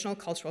with traditional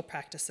cultural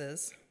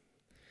practices,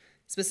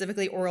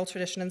 specifically oral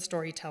tradition and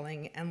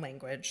storytelling and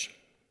language,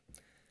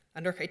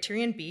 Under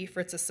criterion B,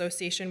 for its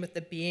association with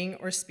the being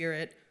or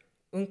spirit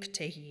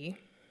Unktehi.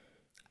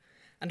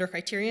 Under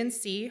criterion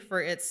C,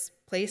 for its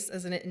place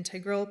as an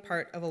integral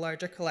part of a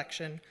larger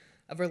collection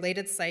of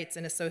related sites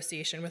in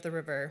association with a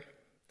river,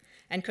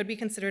 and could be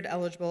considered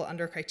eligible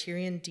under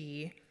criterion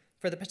D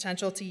for the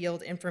potential to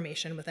yield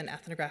information within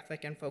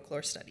ethnographic and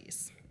folklore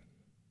studies.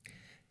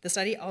 The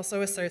study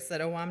also asserts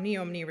that Owamni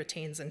Omni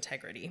retains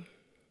integrity.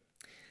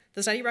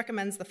 The study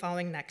recommends the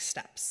following next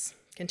steps: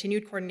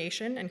 continued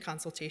coordination and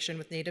consultation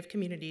with Native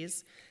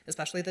communities,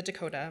 especially the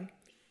Dakota,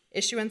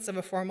 issuance of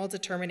a formal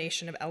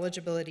determination of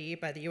eligibility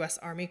by the U.S.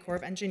 Army Corps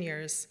of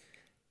Engineers,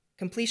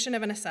 completion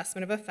of an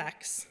assessment of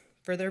effects,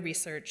 further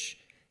research,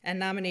 and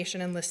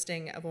nomination and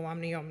listing of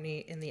Owamni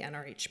Omni in the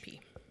NRHP.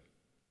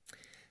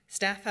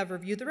 Staff have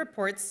reviewed the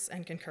reports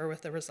and concur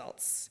with the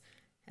results,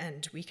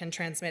 and we can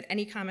transmit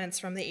any comments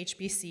from the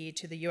HBC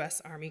to the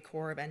U.S. Army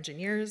Corps of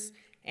Engineers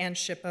and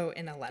SHPO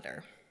in a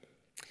letter.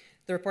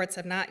 The reports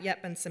have not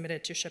yet been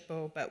submitted to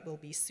SHPO, but will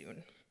be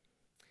soon.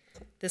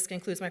 This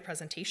concludes my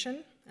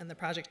presentation, and the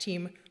project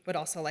team would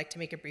also like to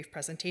make a brief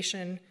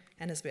presentation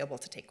and is available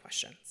to take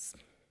questions.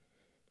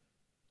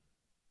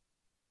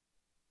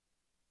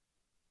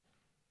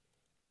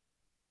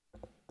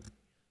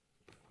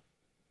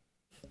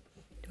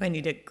 Do I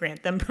need to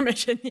grant them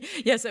permission?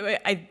 Yes,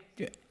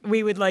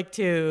 we would like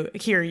to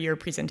hear your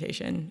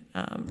presentation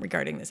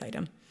regarding this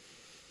item.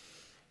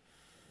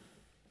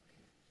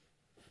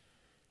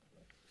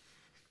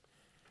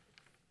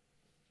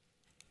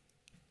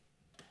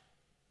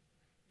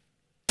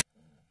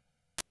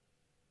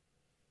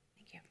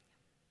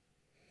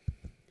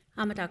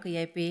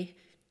 Amadakuyepi,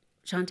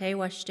 Shante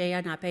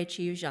Washtea Nape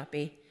Chiu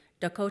Japi,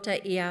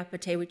 Dakota Ia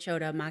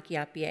Patewichoda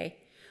Makiapie,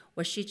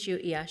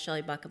 Washichu Ia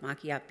Shalibaka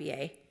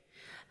Makiapie.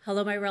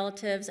 Hello, my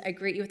relatives. I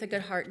greet you with a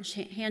good heart and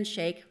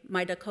handshake.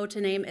 My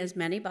Dakota name is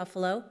Manny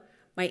Buffalo.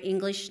 My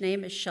English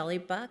name is Shelly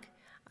Buck.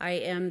 I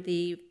am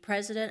the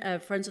president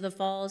of Friends of the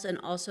Falls and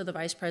also the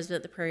vice president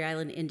of the Prairie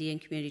Island Indian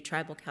Community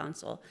Tribal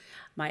Council.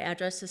 My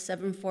address is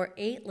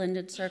 748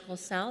 Linden Circle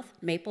South,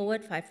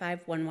 Maplewood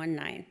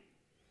 55119.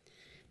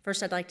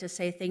 First, I'd like to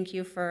say thank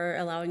you for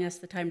allowing us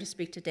the time to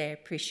speak today. I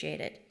appreciate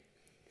it.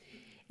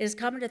 It is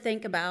common to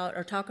think about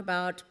or talk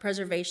about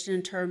preservation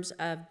in terms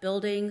of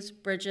buildings,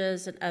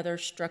 bridges, and other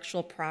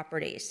structural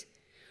properties.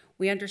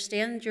 We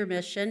understand your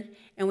mission,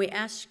 and we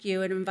ask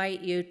you and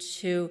invite you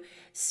to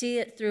see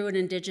it through an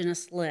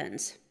Indigenous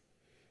lens.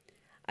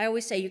 I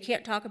always say you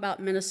can't talk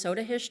about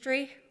Minnesota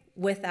history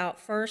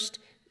without first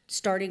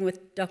starting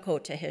with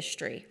Dakota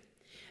history.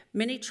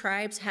 Many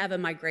tribes have a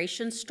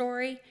migration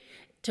story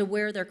to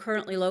where they're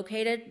currently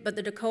located, but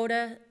the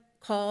Dakota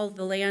call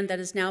the land that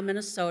is now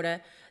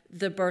Minnesota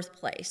the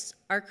birthplace.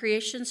 Our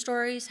creation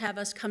stories have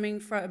us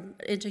coming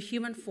into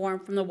human form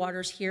from the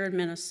waters here in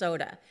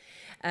Minnesota.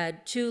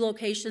 Two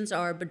locations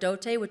are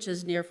Bedote, which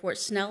is near Fort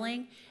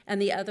Snelling, and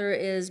the other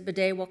is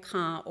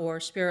Bede-Wakan, or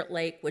Spirit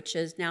Lake, which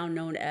is now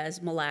known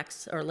as Mille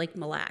Lacs, or Lake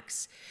Mille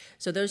Lacs.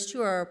 So those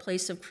two are a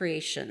place of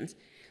creation.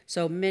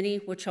 So Minnie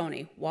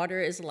Wachoni, water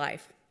is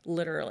life,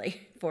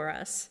 literally, for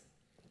us.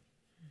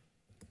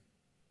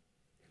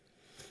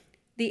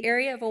 The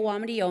area of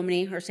Owamni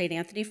Omni, or St.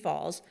 Anthony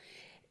Falls,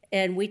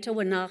 and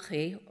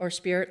Witawanahi, or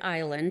Spirit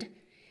Island,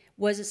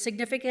 was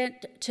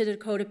significant to the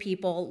Dakota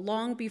people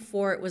long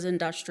before it was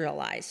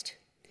industrialized.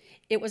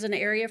 It was an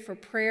area for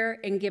prayer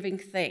and giving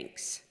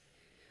thanks.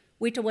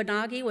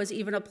 Witawanagi was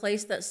even a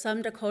place that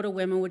some Dakota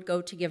women would go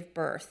to give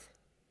birth.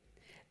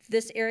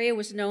 This area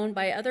was known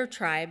by other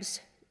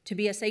tribes to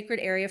be a sacred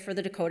area for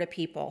the Dakota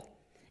people,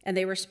 and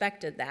they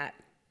respected that.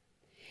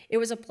 It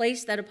was a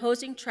place that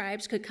opposing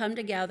tribes could come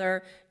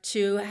together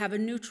to have a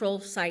neutral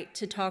site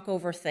to talk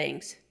over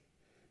things.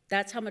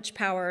 That's how much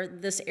power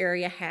this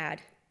area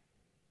had.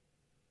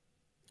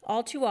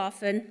 All too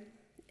often,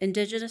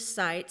 Indigenous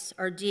sites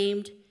are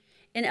deemed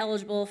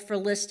ineligible for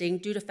listing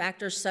due to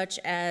factors such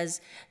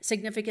as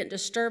significant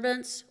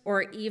disturbance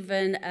or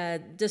even a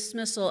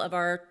dismissal of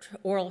our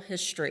oral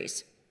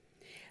histories.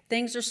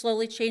 Things are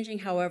slowly changing,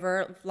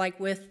 however, like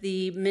with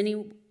the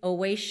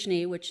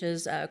Minnie-Owashni, which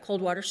is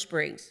Coldwater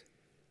Springs.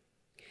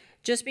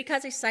 Just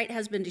because a site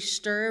has been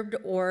disturbed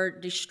or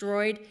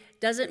destroyed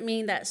doesn't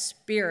mean that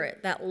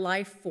spirit, that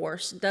life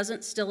force,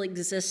 doesn't still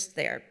exist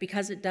there,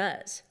 because it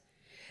does.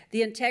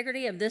 The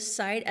integrity of this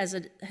site as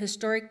a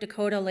historic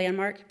Dakota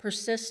landmark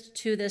persists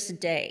to this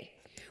day.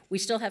 We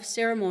still have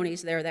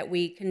ceremonies there that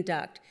we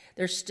conduct.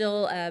 There's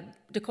still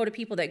Dakota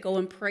people that go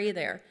and pray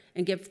there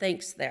and give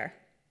thanks there.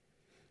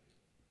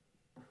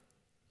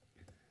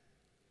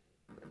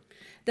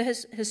 The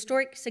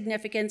historic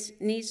significance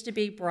needs to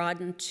be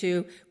broadened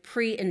to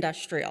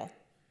pre-industrial.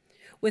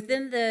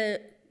 Within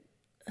the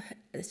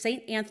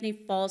St. Anthony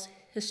Falls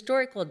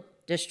Historical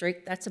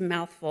District, that's a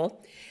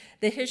mouthful,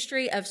 the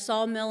history of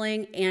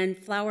sawmilling and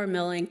flour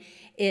milling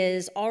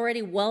is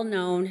already well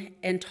known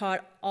and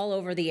taught all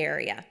over the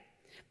area.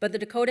 But the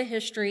Dakota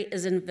history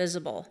is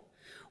invisible.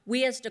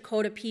 We as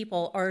Dakota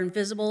people are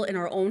invisible in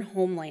our own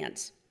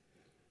homelands.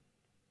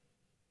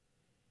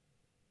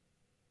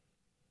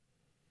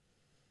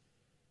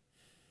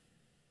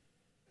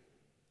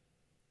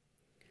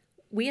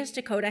 we as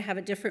Dakota have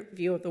a different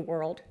view of the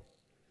world.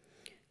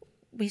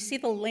 We see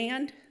the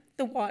land,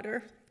 the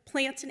water,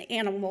 plants, and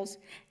animals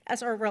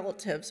as our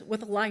relatives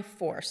with a life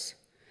force.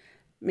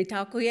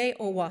 Mitakuye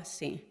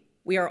Owasi.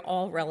 We are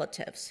all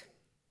relatives.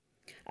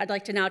 I'd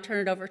like to now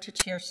turn it over to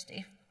Chair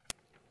Steve.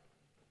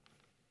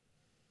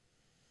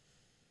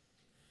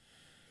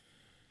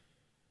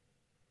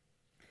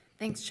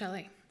 Thanks,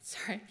 Shelley.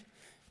 Sorry,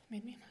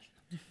 made me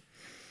emotional.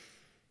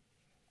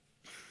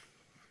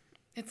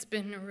 It's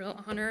been a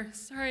real honor.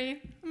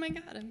 Sorry. Oh my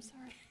God, I'm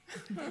sorry.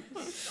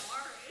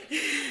 Sorry.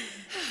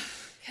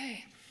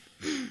 Okay.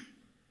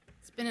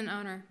 It's been an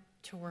honor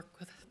to work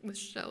with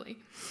Shelley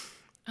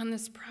on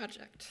this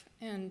project.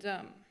 And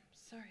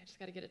sorry, I just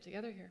got to get it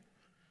together here.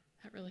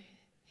 That really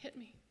hit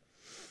me.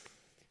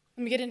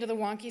 Let me get into the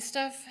wonky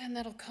stuff, and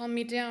that'll calm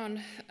me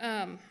down.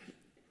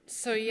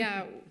 So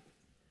yeah,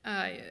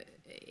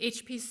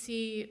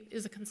 HPC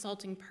is a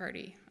consulting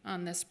party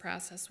on this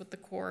process with the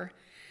Corps.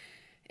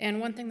 And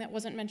one thing that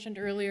wasn't mentioned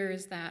earlier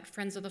is that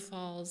Friends of the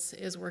Falls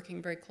is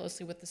working very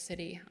closely with the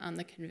city on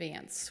the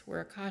conveyance.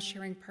 We're a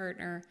cost-sharing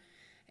partner,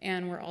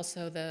 and we're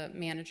also the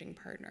managing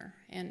partner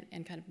and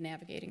kind of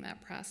navigating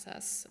that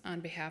process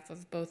on behalf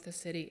of both the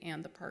city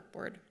and the park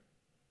board,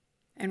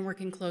 and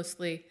working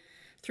closely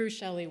through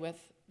Shelley with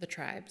the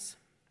tribes.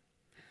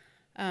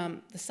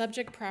 The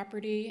subject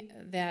property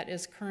that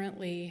is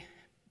currently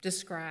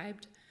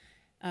described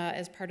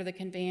as part of the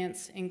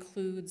conveyance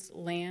includes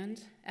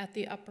land at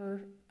the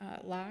upper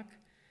lock,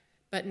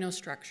 but no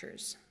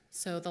structures.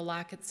 So the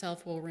lock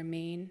itself will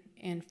remain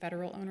in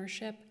federal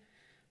ownership,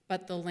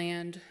 but the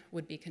land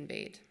would be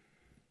conveyed.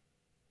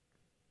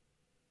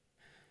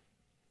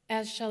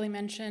 As Shelley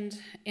mentioned,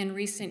 in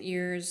recent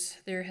years,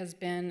 there has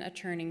been a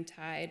turning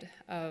tide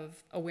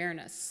of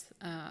awareness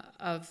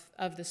of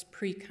this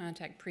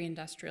pre-contact,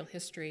 pre-industrial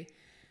history.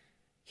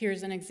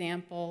 Here's an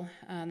example.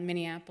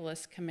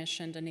 Minneapolis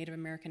commissioned a Native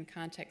American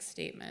context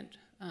statement,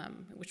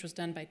 which was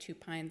done by Two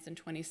Pines in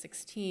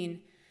 2016.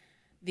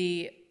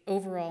 The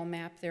overall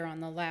map there on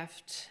the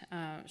left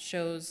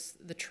shows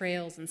the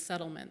trails and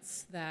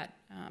settlements that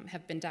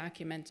have been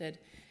documented.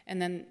 And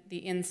then the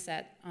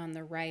inset on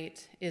the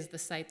right is the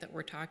site that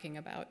we're talking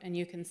about. And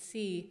you can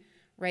see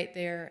right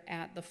there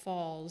at the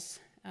falls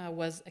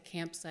was a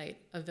campsite,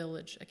 a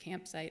village, a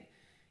campsite,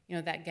 you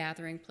know, that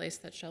gathering place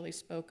that Shelley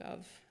spoke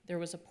of. There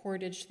was a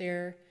portage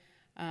there.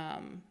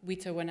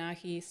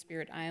 Witawanahi,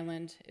 Spirit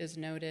Island, is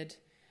noted.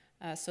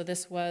 So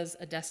this was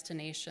a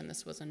destination.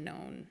 This was a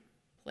known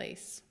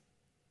place.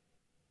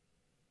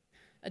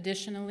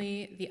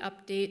 Additionally, the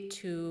update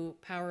to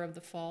Power of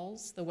the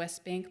Falls, the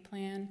West Bank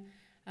Plan,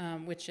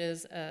 which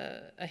is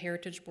a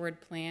Heritage Board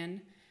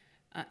plan,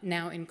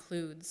 now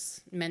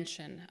includes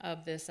mention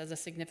of this as a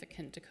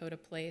significant Dakota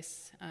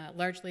place,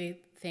 largely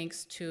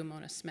thanks to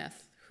Mona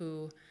Smith,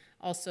 who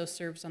also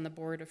serves on the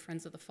board of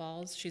Friends of the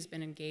Falls. She's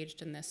been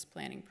engaged in this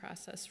planning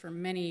process for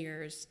many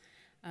years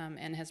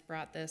and has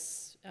brought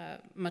this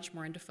much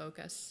more into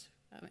focus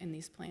in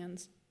these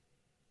plans.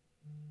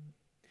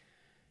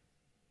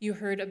 You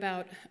heard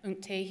about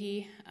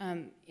Unktehi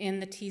in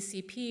the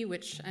TCP,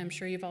 which I'm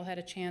sure you've all had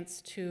a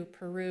chance to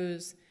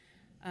peruse.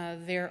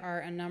 There are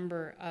a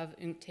number of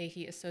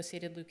Unktehi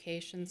associated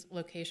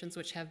locations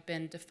which have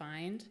been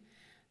defined.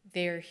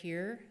 They're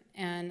here,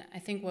 and I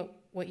think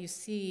what you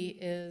see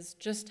is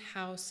just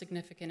how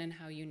significant and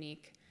how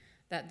unique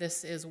that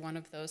this is one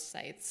of those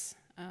sites.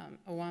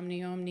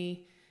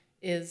 Owamni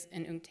is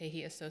an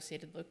Unktehi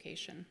associated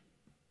location.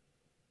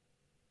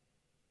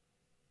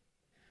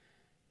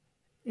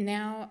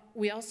 Now,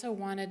 we also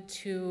wanted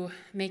to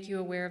make you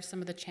aware of some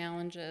of the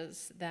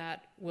challenges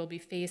that we'll be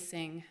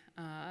facing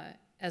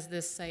as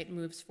this site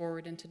moves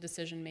forward into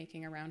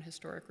decision-making around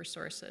historic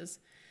resources.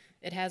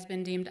 It has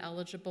been deemed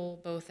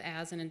eligible both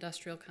as an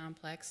industrial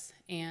complex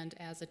and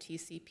as a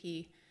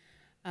TCP.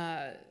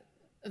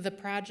 The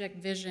project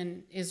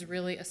vision is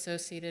really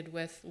associated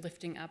with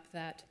lifting up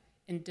that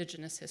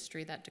indigenous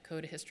history, that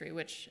Dakota history,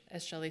 which,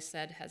 as Shelley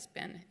said, has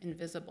been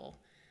invisible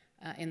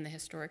in the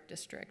historic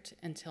district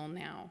until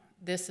now.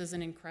 This is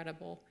an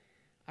incredible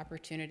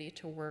opportunity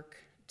to work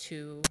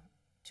to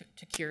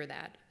cure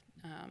that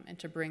and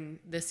to bring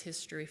this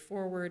history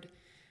forward,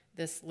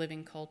 this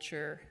living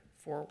culture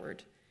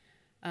forward.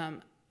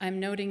 I'm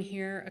noting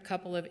here a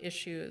couple of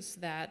issues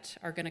that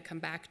are going to come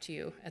back to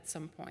you at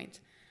some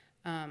point.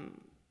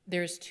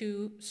 There's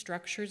two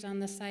structures on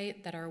the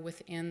site that are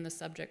within the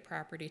subject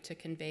property to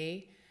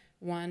convey.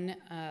 One,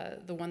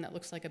 the one that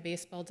looks like a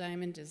baseball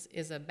diamond,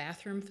 is a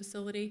bathroom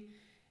facility,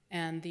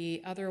 and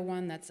the other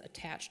one that's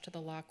attached to the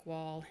lock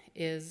wall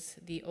is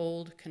the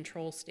old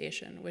control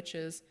station, which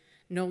is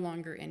no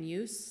longer in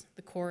use.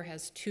 The Corps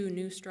has two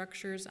new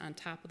structures on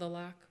top of the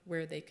lock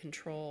where they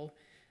control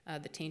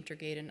the tainter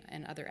gate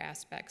and other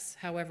aspects.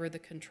 However, the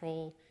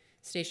control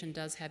station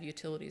does have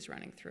utilities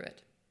running through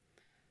it.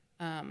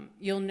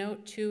 You'll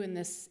note too in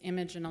this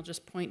image, and I'll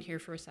just point here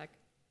for a sec.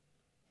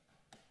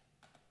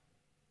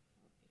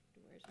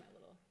 Where's my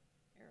little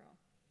arrow?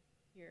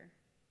 Here.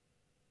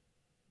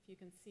 If you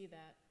can see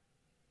that.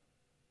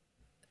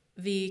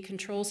 The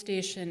control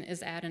station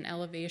is at an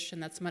elevation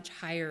that's much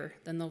higher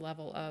than the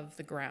level of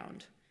the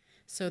ground.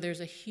 So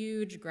there's a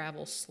huge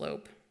gravel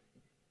slope,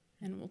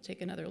 and we'll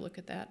take another look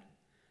at that.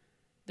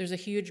 There's a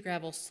huge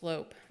gravel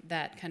slope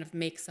that kind of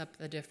makes up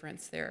the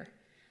difference there,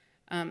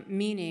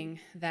 meaning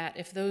that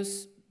if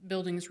those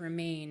buildings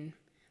remain,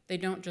 they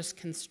don't just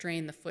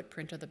constrain the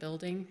footprint of the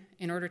building.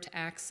 In order to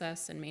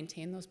access and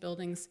maintain those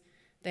buildings,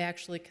 they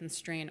actually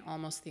constrain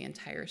almost the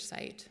entire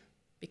site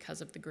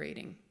because of the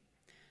grading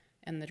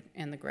and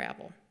the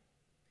gravel.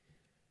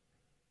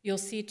 You'll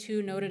see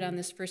too, noted on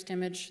this first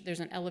image, there's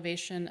an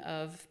elevation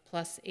of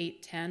plus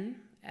 810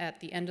 at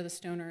the end of the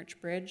Stone Arch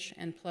Bridge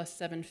and plus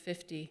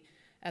 750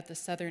 at the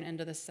southern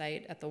end of the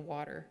site at the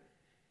water.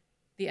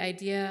 The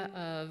idea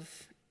of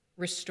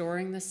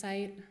restoring the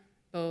site,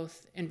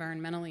 both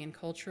environmentally and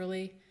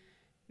culturally,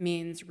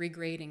 means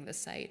regrading the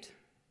site.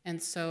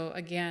 And so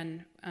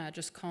again,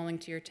 just calling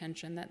to your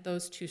attention that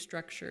those two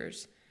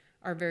structures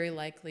are very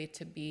likely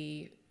to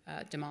be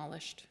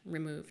demolished,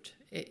 removed,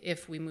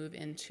 if we move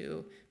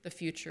into the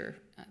future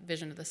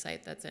vision of the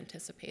site that's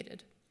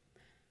anticipated.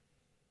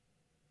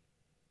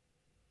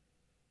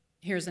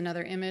 Here's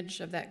another image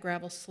of that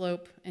gravel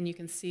slope, and you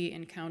can see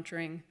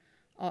encountering,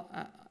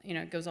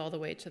 it goes all the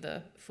way to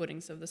the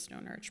footings of the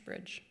Stone Arch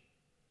Bridge.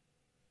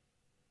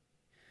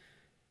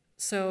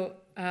 So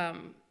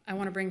I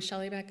want to bring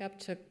Shelley back up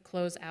to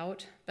close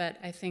out, but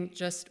I think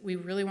we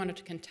really wanted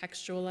to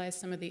contextualize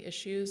some of the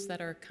issues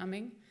that are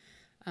coming.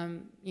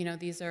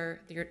 There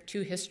are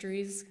two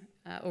histories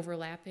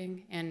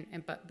overlapping,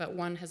 but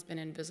one has been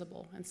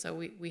invisible, and so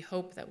we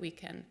hope that we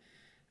can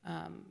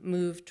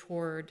move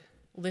toward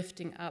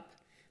lifting up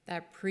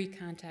that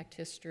pre-contact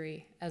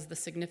history as the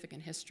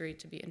significant history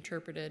to be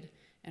interpreted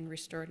and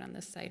restored on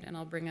this site. And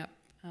I'll bring up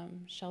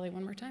Shelley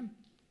one more time.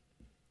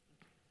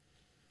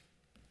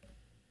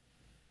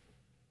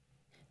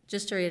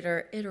 Just to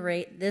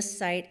reiterate, this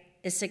site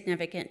is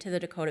significant to the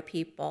Dakota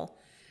people.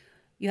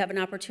 You have an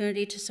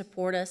opportunity to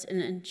support us in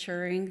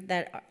ensuring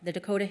that the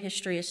Dakota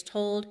history is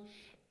told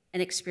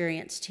and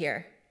experienced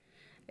here.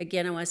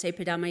 Again, I want to say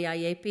Pidama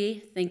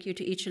Yayepi. Thank you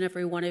to each and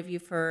every one of you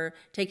for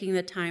taking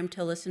the time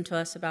to listen to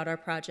us about our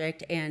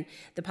project and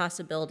the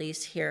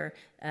possibilities here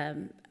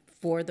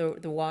for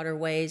the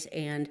waterways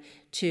and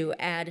to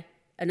add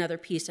another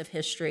piece of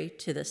history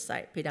to this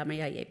site. Pidama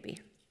Yayepi.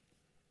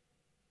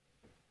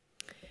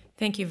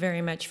 Thank you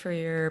very much for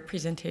your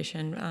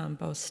presentation,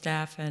 both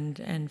staff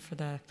and for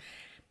the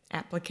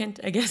applicant,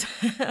 I guess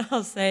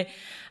I'll say,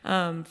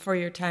 for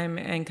your time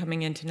and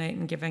coming in tonight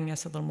and giving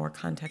us a little more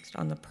context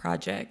on the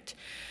project.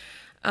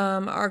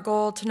 Our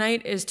goal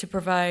tonight is to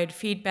provide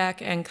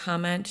feedback and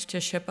comment to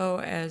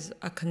SHPO as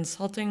a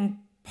consulting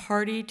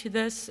party to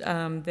this.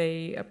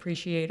 They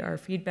appreciate our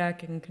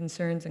feedback and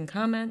concerns and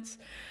comments.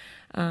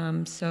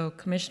 So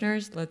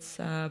commissioners, let's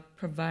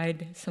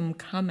provide some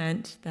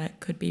comment that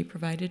could be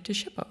provided to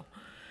SHPO.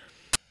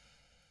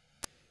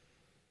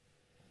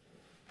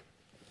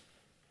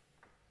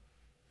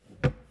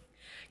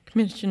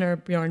 Commissioner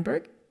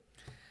Bjornberg.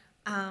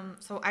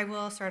 So I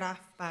will start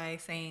off by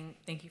saying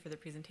thank you for the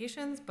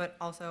presentations, but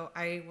also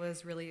I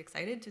was really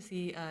excited to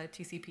see a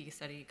TCP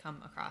study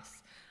come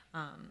across.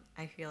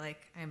 I feel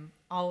like I'm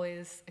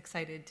always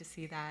excited to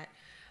see that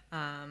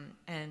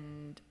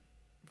and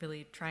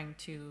really trying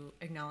to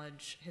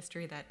acknowledge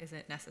history that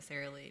isn't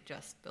necessarily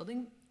just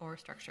building or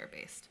structure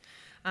based.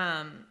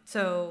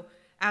 So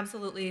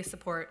absolutely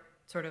support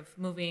sort of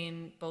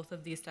moving both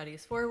of these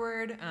studies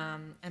forward,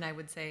 and I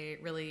would say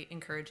really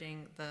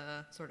encouraging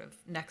the sort of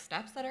next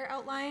steps that are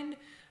outlined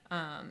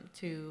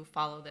to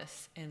follow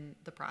this in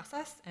the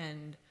process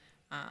and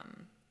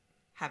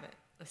have it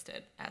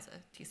listed as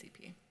a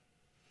TCP.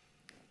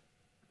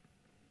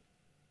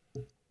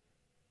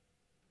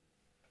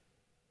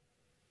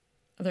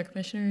 Other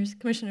commissioners?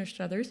 Commissioner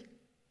Struthers.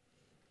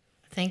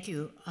 Thank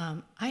you.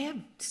 I have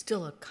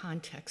still a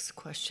context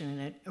question, and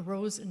it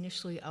arose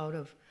initially out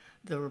of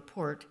the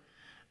report,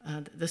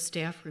 the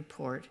staff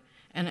report,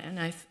 and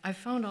I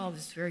found all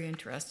this very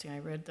interesting. I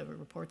read the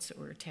reports that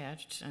were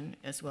attached, and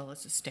as well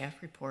as the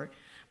staff report.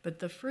 But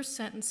the first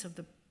sentence of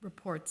the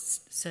report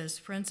says,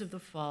 Friends of the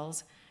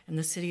Falls and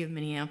the City of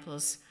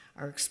Minneapolis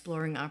are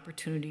exploring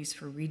opportunities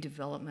for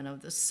redevelopment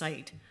of the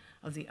site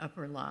of the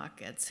Upper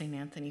Lock at St.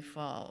 Anthony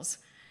Falls.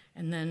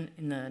 And then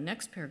in the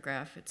next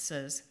paragraph, it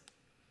says,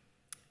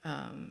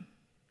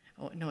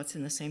 it's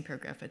in the same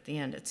paragraph at the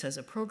end. It says,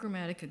 a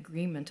programmatic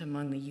agreement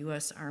among the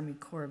U.S. Army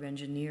Corps of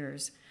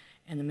Engineers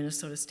and the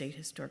Minnesota State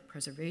Historic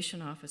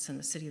Preservation Office and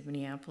the City of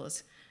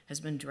Minneapolis has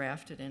been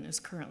drafted and is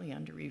currently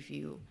under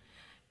review.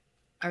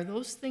 Are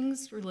those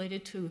things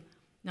related to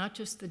not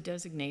just the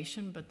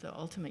designation, but the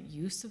ultimate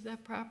use of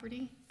that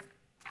property?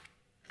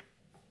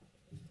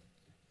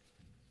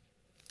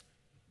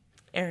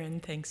 Erin,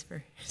 thanks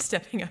for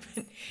stepping up.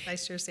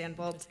 Vice Chair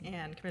Sandbolt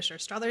and Commissioner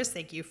Struthers,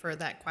 thank you for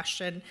that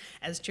question.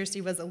 As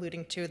Kirsty was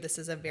alluding to, this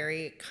is a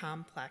very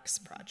complex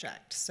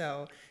project.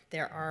 So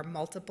There are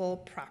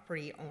multiple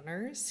property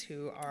owners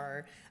who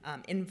are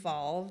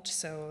involved.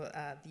 So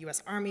the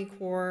U.S. Army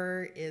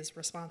Corps is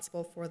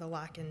responsible for the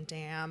lock-in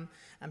dam.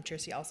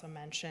 Tracy also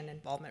mentioned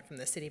involvement from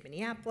the city of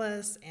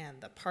Minneapolis and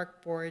the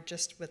park board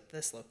just with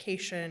this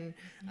location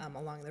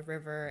along the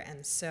river.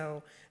 And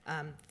so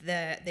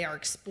they are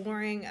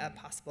exploring a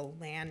possible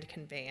land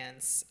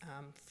conveyance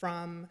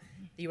from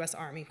the U.S.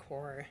 Army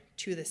Corps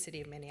to the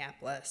city of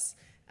Minneapolis.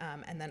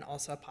 And then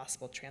also a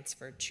possible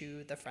transfer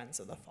to the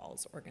Friends of the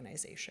Falls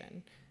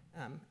organization.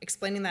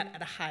 Explaining that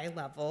at a high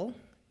level,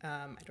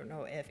 I don't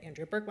know if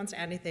Andrea Burke wants to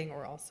add anything,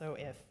 or also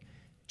if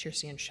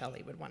Tracy and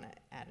Shelley would want to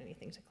add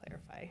anything to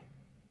clarify.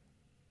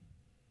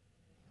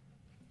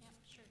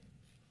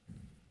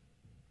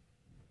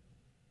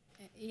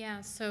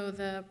 Yeah, so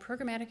the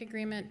programmatic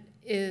agreement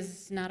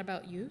is not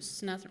about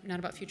use, not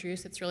about future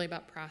use, it's really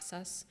about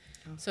process.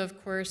 Oh. So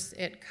of course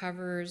it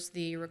covers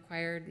the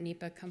required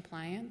NEPA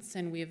compliance,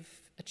 and we've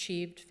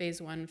achieved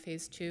phase 1,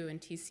 phase 2,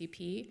 and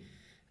TCP,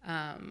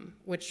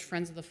 which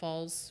Friends of the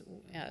Falls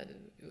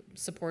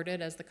supported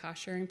as the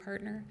cost sharing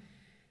partner.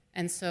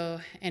 And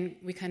so, and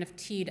we kind of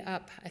teed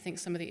up, I think,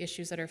 some of the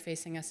issues that are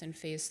facing us in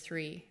phase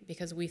 3,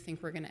 because we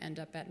think we're gonna end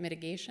up at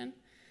mitigation.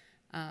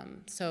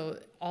 So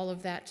all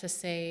of that to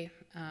say,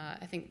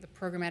 I think the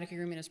programmatic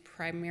agreement is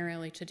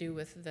primarily to do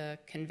with the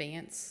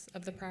conveyance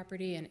of the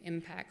property and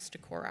impacts to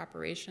core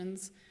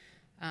operations.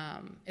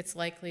 It's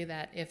likely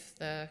that if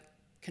the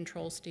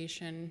control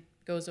station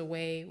goes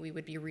away, we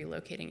would be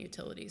relocating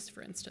utilities,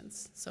 for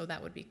instance. So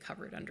that would be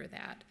covered under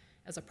that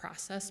as a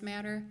process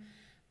matter.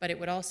 But it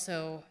would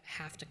also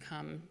have to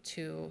come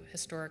to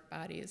historic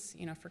bodies,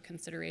 you know, for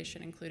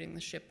consideration, including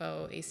the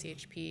SHPO,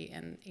 ACHP,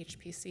 and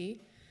HPC.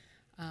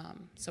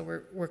 So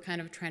we're kind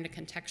of trying to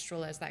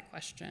contextualize that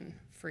question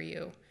for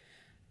you.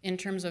 In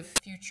terms of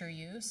future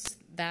use,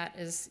 that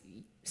is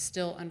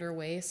still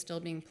underway, still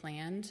being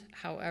planned.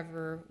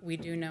 However, we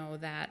do know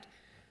that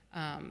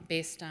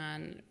based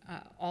on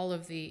all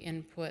of the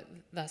input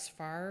thus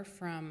far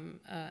from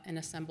an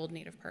assembled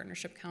Native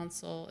Partnership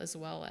Council, as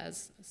well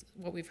as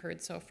what we've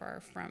heard so far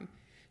from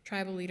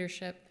tribal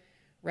leadership,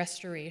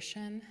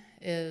 restoration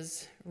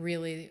is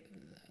really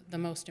the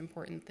most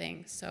important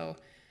thing. So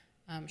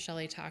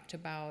Shelley talked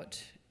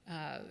about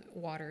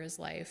water is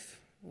life,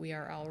 we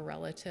are all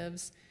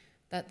relatives,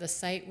 that the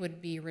site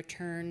would be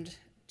returned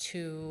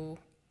to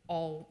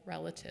all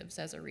relatives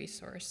as a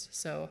resource.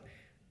 So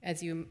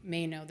as you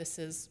may know, this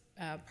is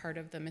part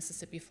of the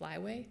Mississippi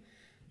Flyway.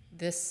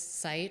 This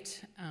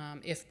site,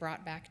 if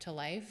brought back to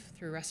life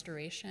through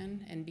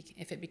restoration, and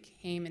if it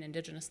became an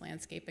indigenous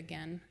landscape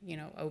again, you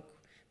know, oak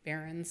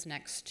barrens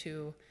next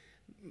to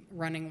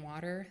running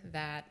water,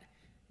 that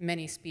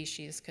many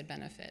species could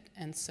benefit.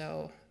 And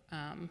so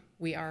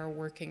we are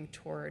working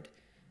toward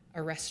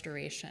a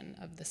restoration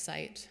of the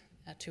site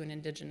to an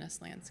indigenous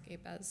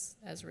landscape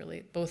as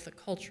really both a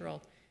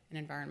cultural and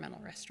environmental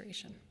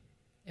restoration.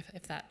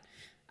 If that,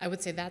 I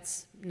would say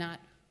that's not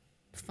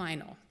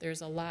final.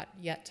 There's a lot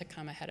yet to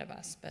come ahead of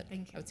us, but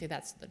I would say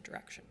that's the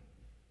direction.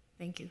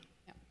 Thank you.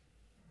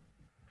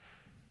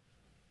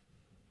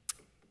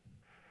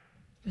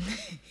 Yeah.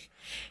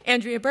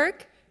 Andrea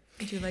Burke,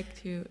 would you like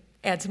to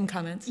add some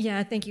comments?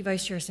 Yeah, thank you,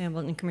 Vice Chair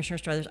Sandboldt and Commissioner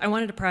Struthers. I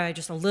wanted to provide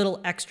just a little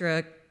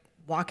extra,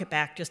 walk it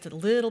back just a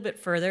little bit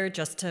further,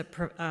 just to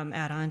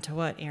add on to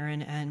what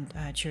Aaron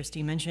and Chair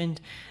Stee mentioned.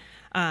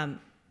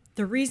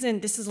 The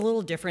reason this is a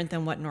little different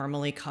than what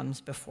normally comes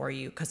before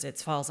you, because it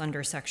falls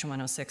under Section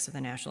 106 of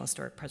the National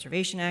Historic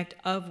Preservation Act,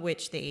 of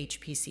which the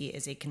HPC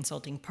is a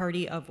consulting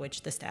party, of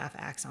which the staff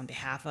acts on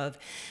behalf of.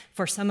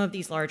 For some of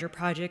these larger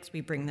projects,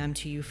 we bring them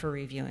to you for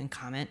review and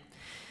comment.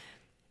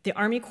 The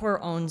Army Corps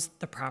owns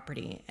the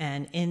property,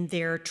 and in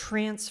their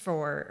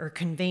transfer or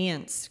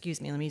conveyance,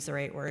 excuse me, let me use the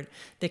right word,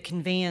 the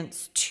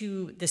conveyance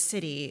to the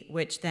city,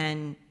 which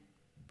then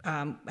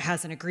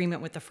has an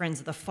agreement with the Friends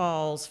of the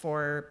Falls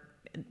for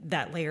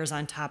that layers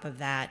on top of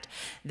that.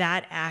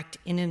 That act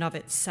in and of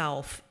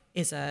itself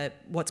is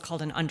what's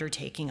called an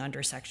undertaking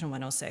under Section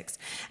 106.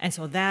 And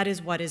so that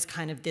is what is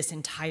kind of this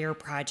entire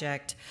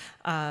project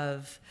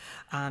of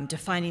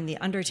defining the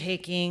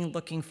undertaking,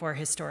 looking for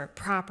historic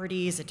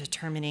properties, a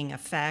determining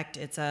effect.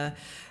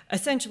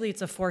 Essentially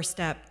it's a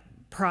 4-step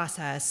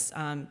process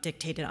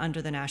dictated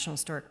under the National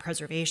Historic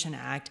Preservation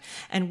Act,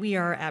 and we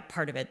are at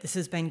part of it. This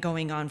has been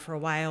going on for a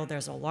while.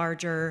 There's a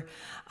larger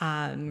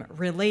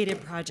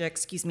related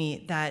project,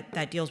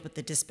 that deals with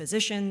the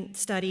disposition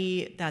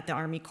study that the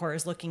Army Corps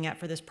is looking at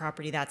for this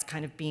property. That's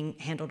kind of being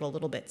handled a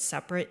little bit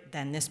separate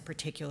than this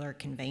particular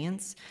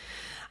conveyance.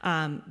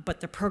 But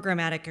the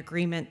programmatic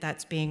agreement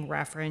that's being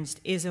referenced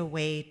is a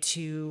way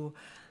to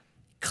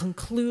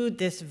conclude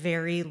this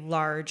very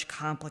large,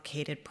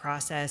 complicated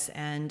process,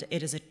 and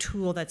it is a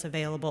tool that's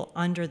available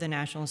under the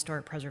National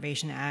Historic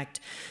Preservation Act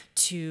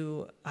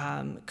to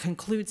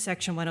conclude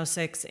Section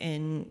 106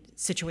 in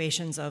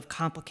situations of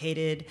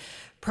complicated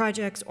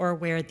projects or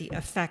where the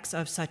effects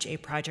of such a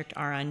project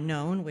are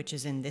unknown, which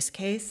is in this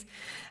case.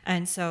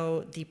 And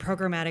so the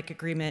programmatic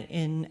agreement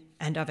in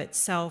and of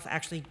itself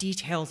actually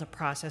details a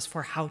process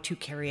for how to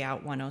carry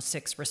out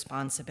 106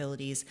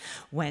 responsibilities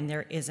when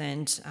there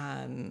isn't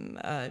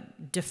a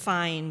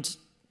defined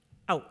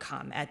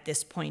outcome at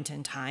this point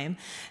in time.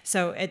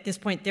 So at this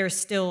point, there's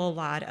still a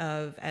lot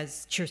of,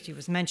 as Kirsty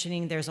was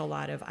mentioning, there's a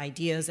lot of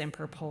ideas and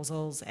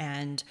proposals,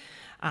 and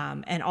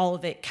all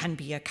of it can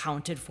be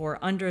accounted for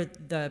under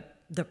the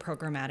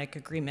programmatic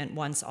agreement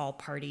once all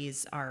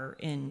parties are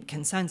in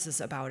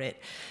consensus about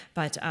it.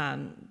 But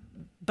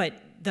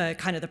the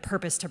kind of the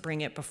purpose to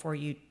bring it before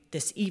you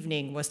this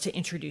evening was to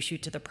introduce you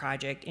to the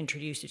project,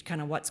 introduce you to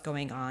kind of what's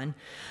going on.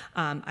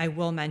 I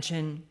will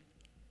mention,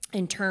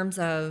 in terms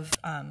of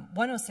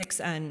 106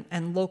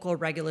 and local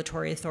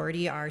regulatory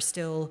authority are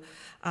still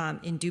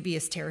in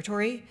dubious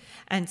territory.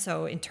 And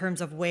so in terms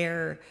of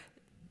where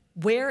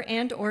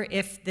and or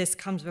if this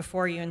comes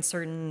before you in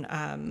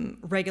certain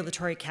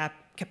regulatory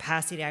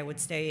capacity, I would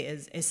say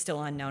is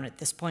still unknown at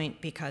this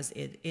point, because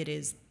it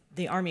is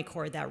the Army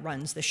Corps that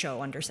runs the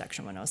show under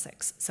Section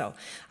 106. So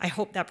I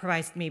hope that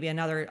provides maybe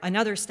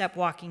another step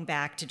walking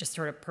back to just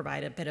sort of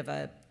provide a bit of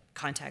a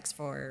context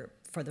for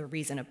the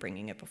reason of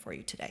bringing it before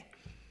you today.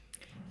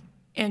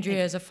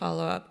 Andrea, as a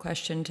follow-up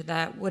question to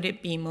that, would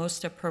it be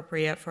most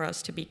appropriate for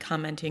us to be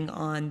commenting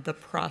on the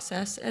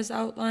process as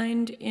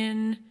outlined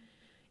in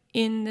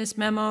this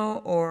memo,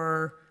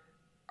 or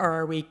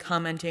are we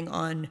commenting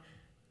on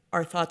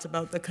our thoughts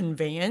about the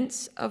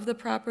conveyance of the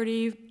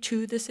property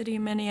to the city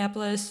of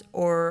Minneapolis,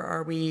 or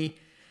are we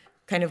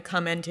kind of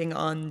commenting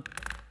on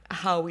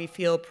how we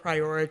feel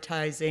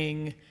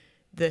prioritizing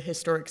the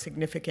historic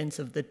significance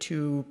of the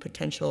two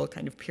potential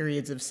kind of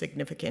periods of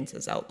significance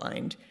as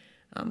outlined?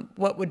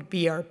 What would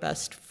be our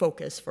best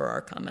focus for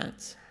our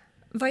comments?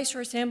 Vice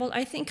Chair Sandbolt,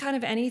 I think kind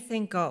of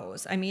anything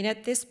goes. I mean,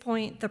 at this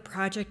point, the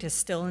project is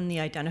still in the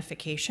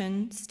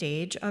identification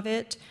stage of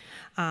it.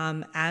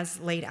 As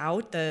laid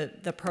out, the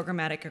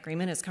programmatic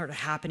agreement is kind of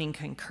happening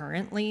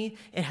concurrently.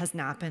 It has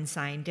not been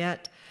signed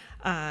yet.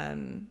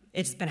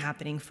 It's been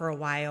happening for a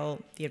while.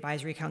 The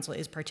advisory council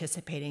is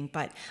participating,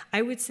 but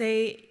I would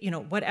say,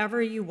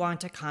 whatever you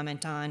want to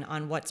comment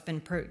on what's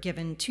been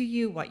given to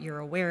you, what you're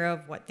aware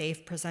of, what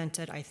they've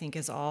presented, I think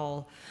is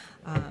all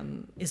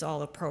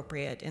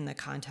appropriate in the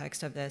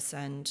context of this.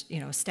 And,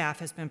 staff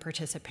has been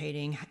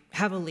participating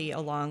heavily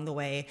along the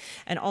way.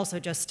 And also,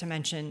 just to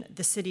mention,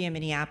 the city of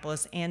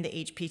Minneapolis and the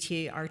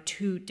HPT are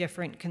two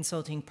different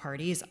consulting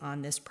parties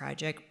on this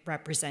project,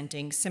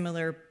 representing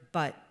similar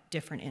but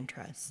different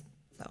interests.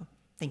 So,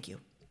 thank you.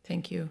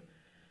 Thank you.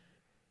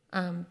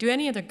 Do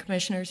any of the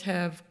commissioners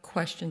have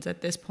questions at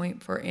this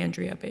point for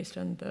Andrea based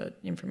on the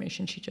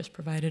information she just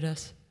provided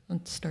us?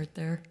 Let's start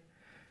there.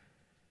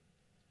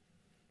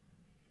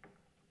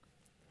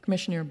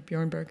 Commissioner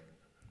Bjornberg.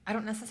 I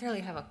don't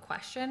necessarily have a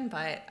question,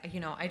 but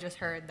I just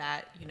heard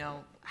that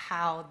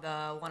how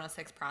the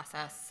 106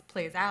 process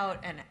plays out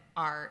and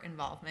our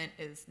involvement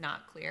is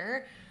not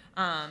clear,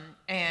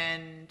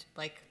 and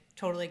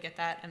totally get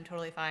that. I'm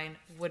totally fine.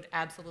 Would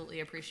absolutely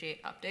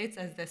appreciate updates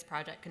as this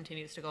project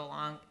continues to go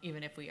along,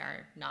 even if we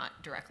are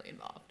not directly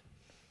involved.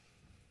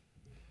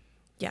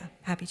 Yeah,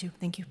 happy to.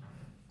 Thank you.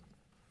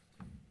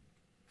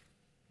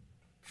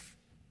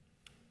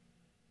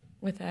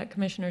 With that,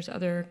 commissioners,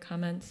 other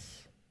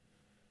comments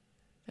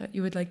that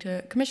you would like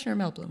to? Commissioner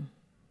Melblum.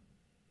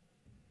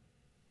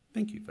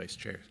 Thank you, Vice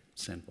Chair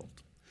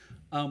Sandbolt.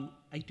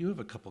 I do have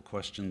a couple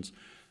questions.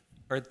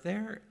 Are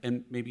there,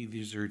 and maybe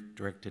these are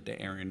directed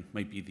to Aaron,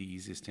 might be the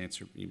easiest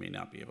answer, you may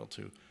not be able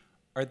to.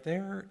 Are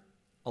there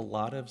a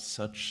lot of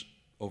such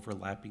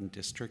overlapping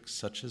districts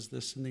such as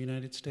this in the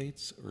United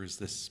States, or is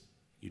this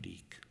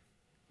unique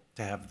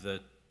to have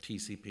the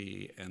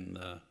TCP and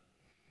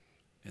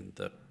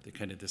the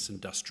kind of this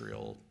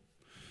industrial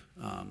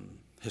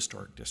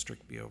historic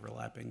district be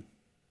overlapping?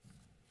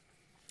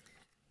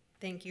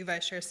 Thank you,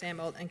 Vice Chair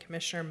Sandbolt and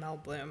Commissioner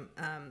Melblum.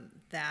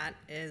 That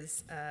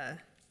is,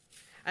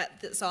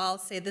 so I'll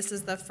say this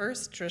is the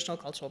first traditional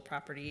cultural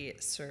property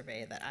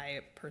survey that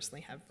I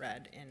personally have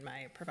read in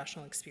my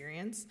professional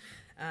experience.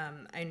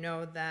 I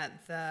know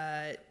that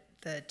the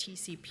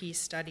TCP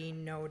study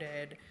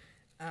noted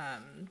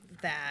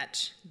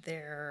that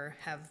there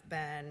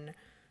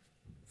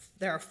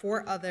are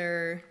 4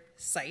 other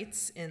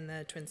sites in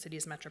the Twin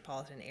Cities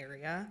metropolitan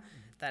area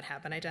that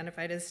have been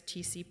identified as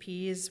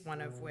TCPs,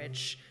 one of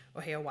which,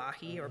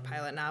 Oheawahi or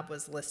Pilot Knob,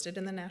 was listed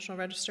in the National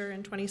Register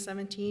in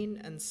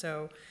 2017. And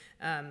so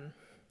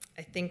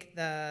I think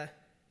I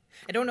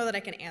don't know that I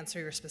can answer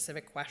your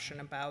specific question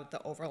about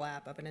the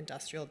overlap of an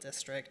industrial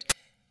district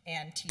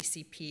and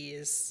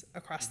TCPs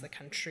across the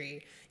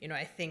country.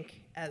 I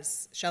think,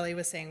 as Shelley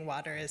was saying,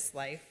 water is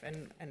life,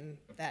 and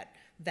that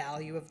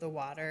value of the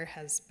water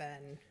has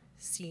been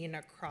seen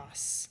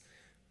across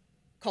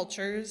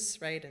cultures,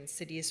 right, and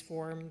cities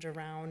formed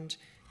around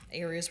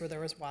areas where there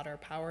was water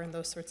power and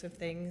those sorts of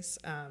things.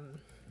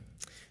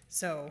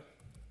 So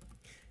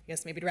I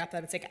guess maybe to wrap that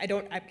up and say,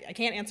 I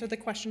can't answer the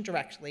question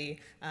directly.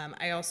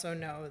 I also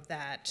know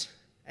that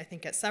I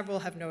think several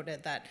have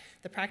noted that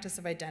the practice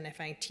of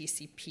identifying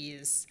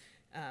TCPs,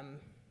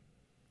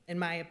 in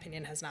my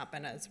opinion, has not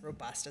been as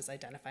robust as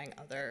identifying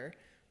other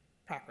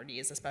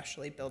properties,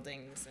 especially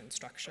buildings and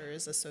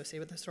structures associated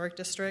with historic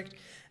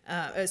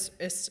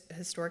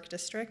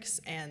districts,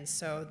 and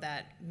so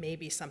that may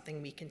be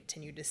something we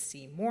continue to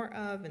see more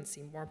of and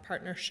see more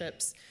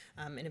partnerships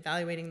in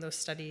evaluating those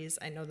studies.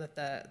 I know that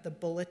the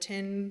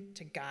bulletin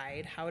to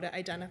guide how to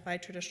identify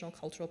traditional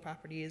cultural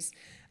properties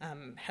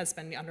has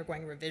been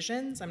undergoing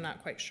revisions. I'm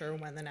not quite sure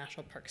when the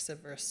National Park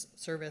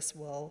Service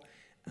will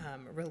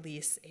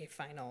release a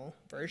final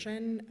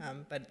version,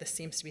 but this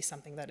seems to be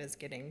something that is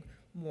getting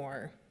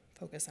more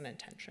focus and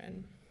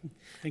attention.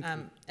 Thank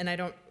you.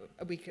 And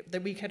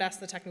we could ask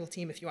the technical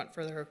team if you want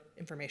further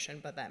information,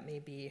 but that may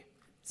be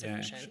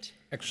sufficient.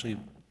 Yeah, actually,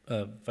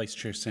 Vice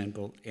Chair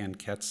Sandbolt, Ann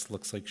Katz,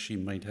 looks like she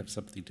might have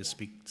something to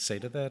say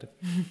to that.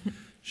 If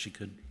she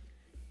could.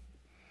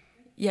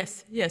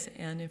 Yes,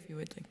 Anne, if you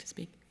would like to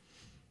speak.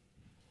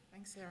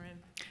 Thanks, Erin.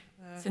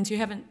 Since you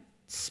haven't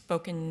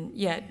spoken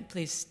yet,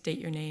 please state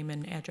your name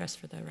and address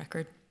for the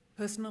record.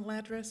 Personal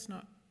address,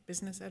 not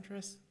business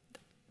address?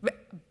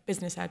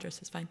 Business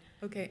address is fine.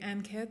 Okay,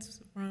 Ann Katz,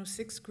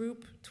 106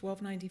 Group,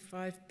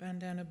 1295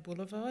 Bandana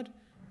Boulevard,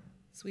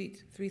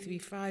 Suite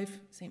 335,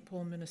 St.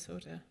 Paul,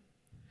 Minnesota.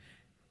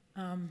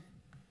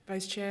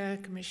 Vice Chair,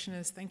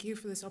 Commissioners, thank you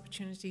for this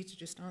opportunity to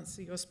just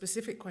answer your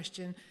specific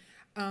question.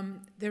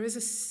 There is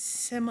a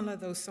similar,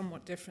 though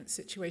somewhat different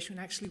situation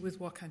actually with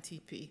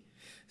Wakantipi.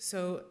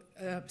 So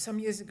some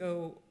years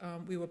ago,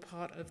 we were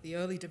part of the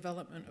early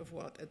development of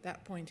what at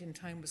that point in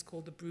time was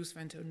called the Bruce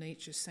Vento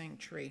Nature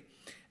Sanctuary.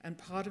 And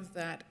part of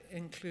that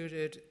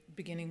included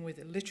beginning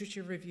with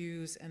literature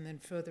reviews and then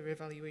further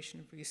evaluation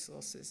of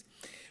resources.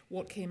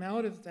 What came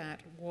out of that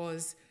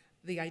was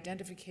the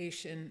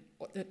identification,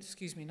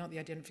 not the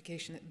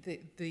identification,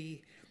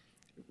 the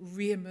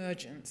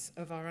reemergence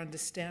of our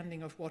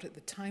understanding of what at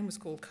the time was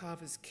called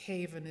Carver's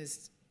Cave and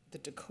is the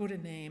Dakota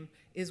name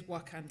is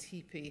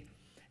Wakantipi.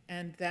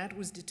 And that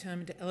was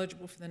determined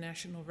eligible for the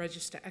National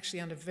Register,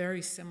 actually under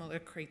very similar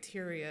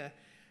criteria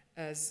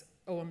as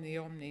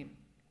Oumni.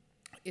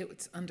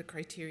 It's under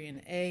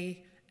criterion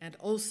A and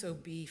also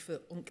B for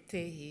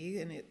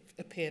Unktehi, and it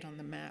appeared on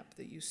the map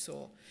that you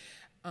saw.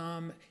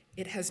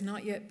 It has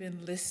not yet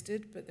been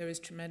listed, but there is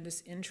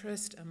tremendous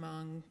interest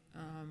among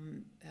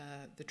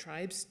the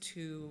tribes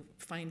to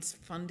find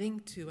funding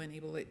to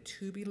enable it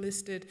to be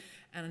listed.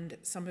 And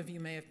some of you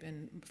may have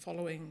been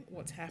following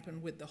what's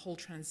happened with the whole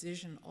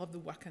transition of the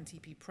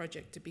Wakantipi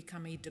project to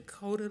become a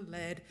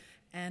Dakota-led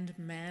and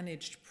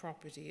managed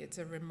property. It's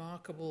a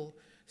remarkable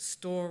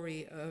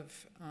story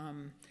of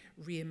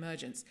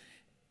reemergence.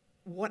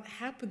 What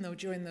happened, though,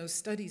 during those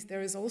studies,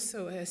 there is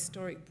also a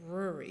historic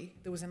brewery.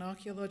 There was an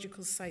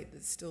archaeological site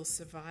that still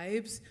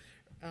survives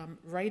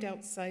right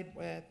outside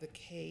where the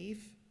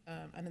cave,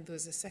 and then there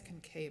was a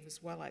second cave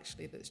as well,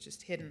 actually, that's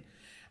just hidden.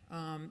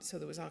 So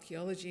there was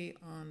archaeology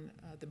on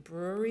the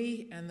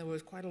brewery, and there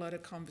was quite a lot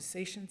of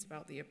conversations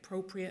about the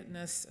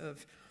appropriateness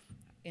of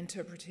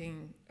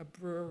interpreting a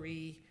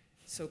brewery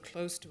so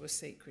close to a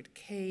sacred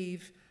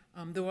cave.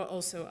 There were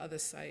also other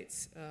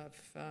sites of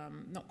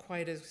not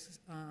quite as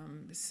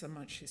so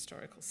much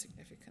historical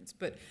significance,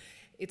 but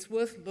it's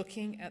worth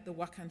looking at the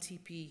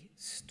Wakantipi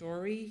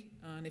story,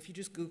 and if you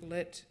just Google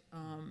it,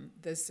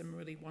 there's some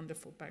really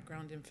wonderful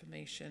background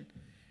information.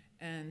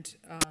 And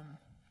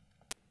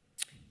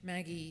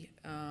Maggie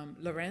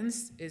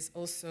Lorenz is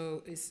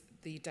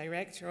the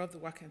director of the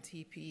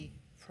Wakantipi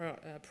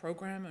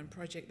program and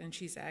project, and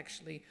she's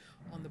actually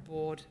on the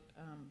board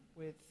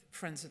with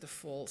Friends of the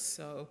Falls,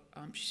 so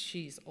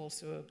she's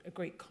also a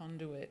great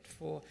conduit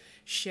for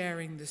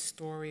sharing the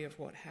story of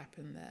what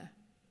happened there,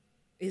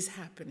 is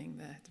happening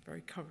there. It's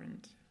very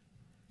current.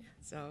 Yeah.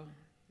 So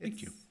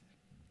thank you.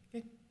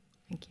 Okay.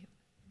 Thank you.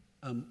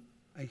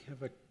 I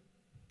have a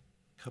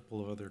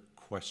couple of other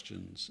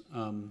questions.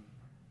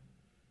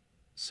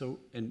 So,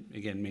 and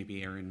again,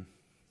 maybe Erin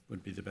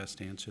would be the best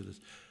to answer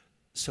this.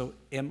 So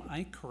am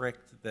I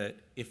correct that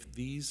if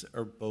these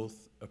are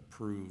both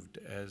approved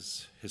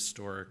as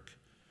historic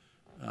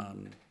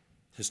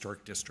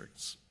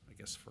districts, I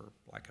guess for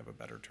lack of a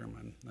better term,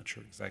 I'm not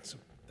sure exactly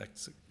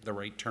that's the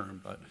right term,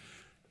 but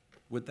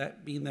would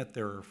that mean that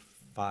there are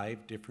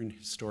 5 different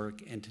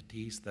historic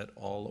entities that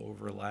all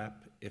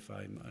overlap, if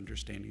I'm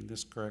understanding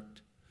this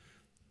correct?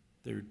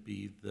 There'd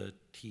be the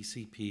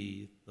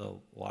TCP, the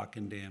Lock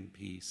and Dam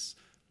piece,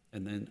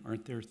 and then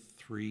aren't there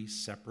 3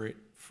 separate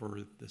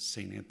for the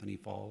St. Anthony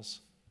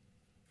Falls?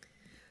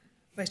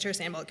 Vice Chair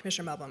Sandbolt,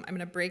 Commissioner Melblom, I'm going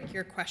to break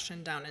your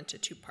question down into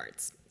 2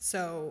 parts.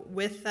 So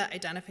with the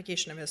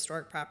identification of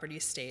historic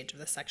properties stage of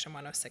the Section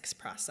 106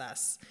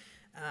 process,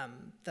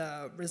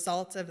 the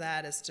result of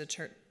that is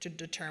to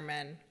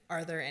determine,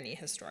 are there any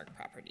historic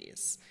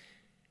properties?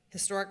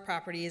 Historic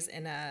properties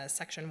in a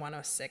Section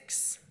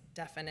 106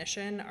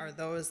 definition are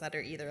those that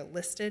are either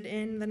listed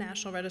in the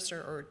National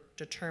Register or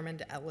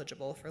determined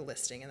eligible for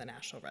listing in the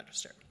National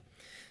Register.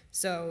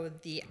 So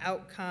the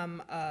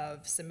outcome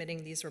of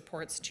submitting these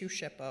reports to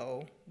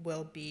SHPO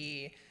will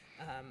be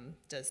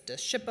Does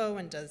SHPO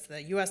and does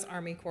the U.S.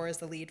 Army Corps as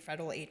the lead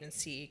federal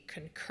agency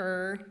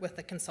concur with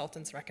the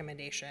consultant's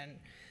recommendation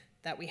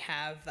that we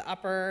have the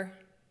upper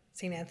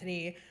St.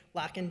 Anthony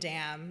Lock and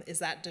Dam? Is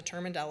that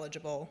determined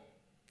eligible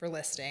for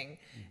listing?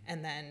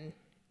 And then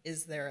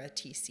is there a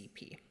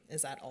TCP?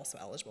 Is that also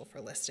eligible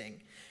for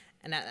listing?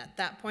 And at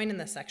that point in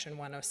the Section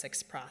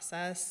 106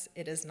 process,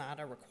 it is not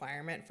a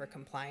requirement for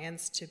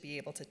compliance to be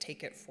able to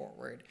take it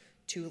forward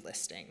to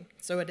listing.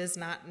 So it is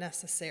not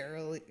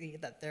necessarily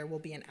that there will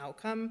be an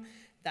outcome,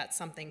 that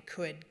something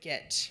could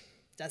get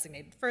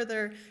designated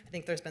further. I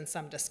think there's been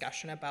some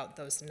discussion about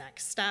those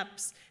next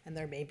steps, and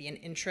there may be an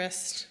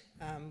interest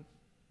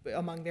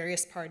among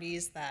various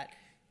parties that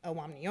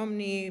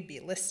Owamni be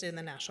listed in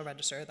the National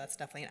Register. That's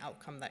definitely an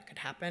outcome that could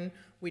happen.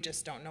 We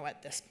just don't know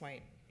at this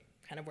point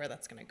kind of where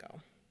that's going to go.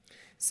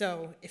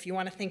 So if you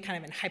want to think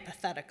kind of in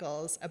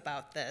hypotheticals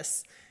about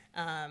this,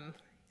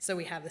 so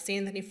we have the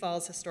St. Anthony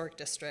Falls Historic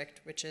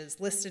District, which is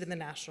listed in the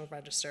National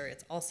Register.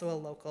 It's also a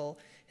local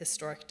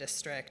historic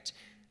district.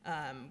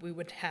 We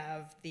would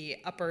have the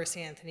upper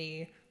St.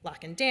 Anthony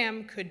Lock and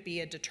Dam could be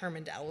a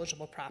determined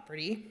eligible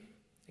property.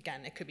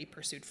 Again, it could be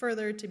pursued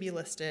further to be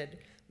listed,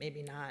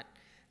 maybe not.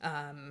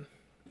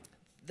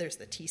 There's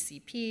the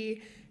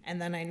TCP,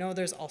 and then I know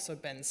there's also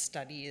been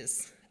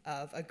studies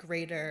of a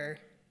greater,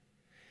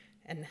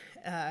 and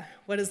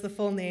what is the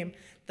full name?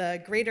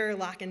 The Greater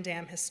Lock and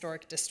Dam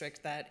Historic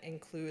District that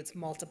includes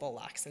multiple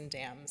locks and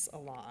dams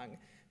along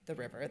the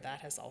river. That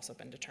has also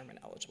been determined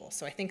eligible.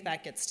 So I think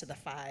that gets to the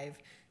 5.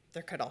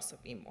 There could also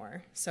be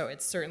more. So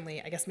it's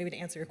certainly, I guess maybe to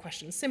answer your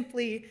question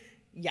simply,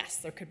 yes,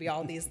 there could be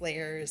all these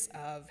layers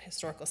of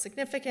historical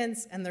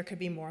significance, and there could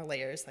be more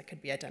layers that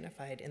could be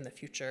identified in the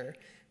future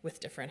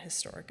with different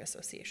historic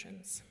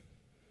associations.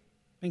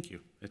 Thank you.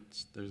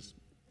 There's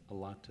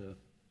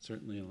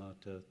certainly a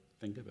lot to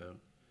think about.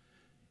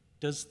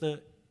 Does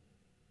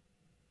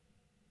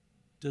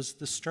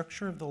the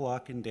structure of the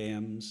lock and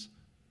dams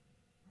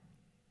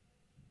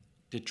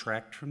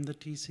detract from the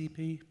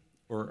TCP,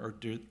 or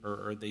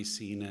are they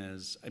seen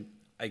as?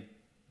 I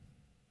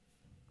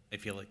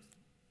feel like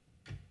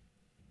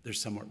they're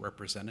somewhat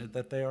represented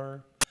that they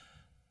are,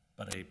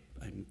 but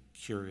I'm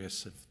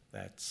curious if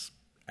that's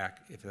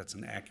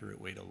an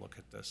accurate way to look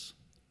at this,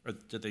 or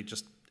do they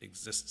just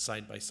exist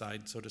side by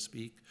side, so to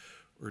speak,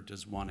 or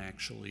does one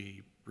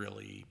actually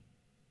really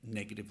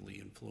negatively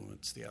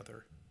influence the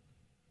other?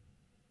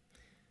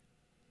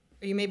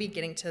 Are you maybe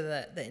getting to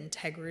the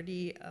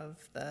integrity of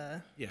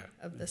the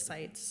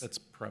sites? That's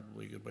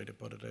probably a good way to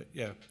put it.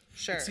 Yeah.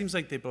 Sure. It seems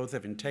like they both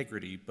have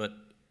integrity, but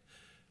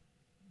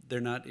they're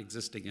not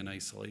existing in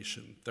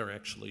isolation. They're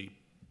actually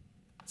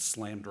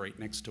slammed right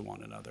next to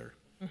one another.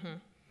 Mm-hmm.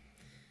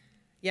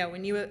 Yeah,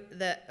 when you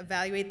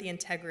evaluate the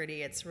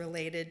integrity, it's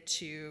related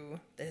to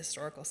the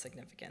historical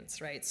significance,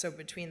 right? So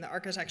between the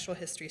Architectural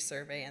History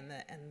Survey and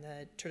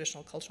the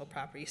Traditional Cultural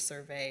Property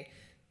Survey,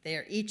 they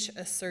are each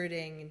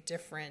asserting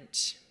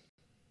different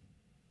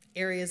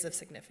areas of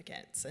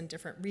significance and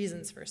different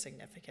reasons for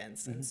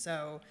significance. Mm-hmm. And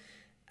so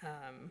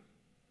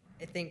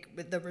I think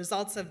with the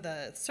results of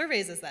the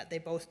surveys is that they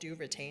both do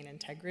retain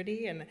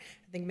integrity, and I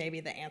think maybe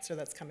the answer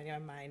that's coming to my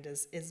mind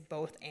is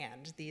both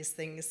and. These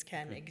things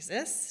can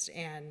exist,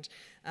 and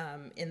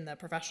in the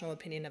professional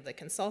opinion of the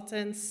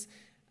consultants,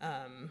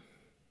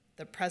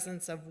 the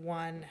presence of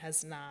one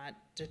has not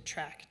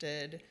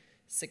detracted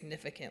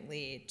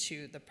significantly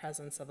to the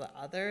presence of the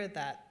other,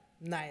 that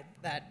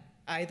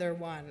either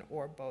one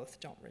or both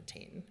don't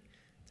retain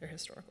their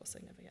historical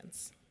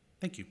significance.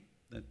 Thank you.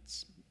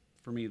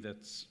 For me,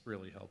 that's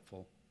really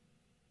helpful.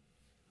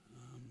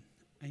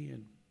 I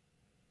had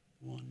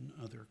one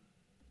other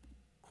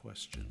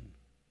question.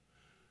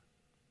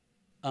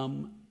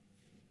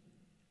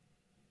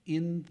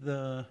 In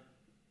the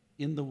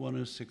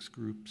 106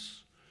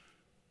 group's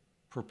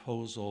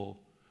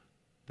proposal,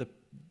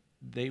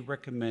 they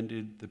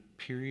recommended the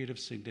period of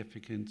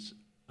significance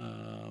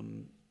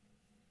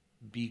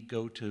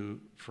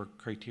for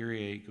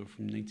criteria A, go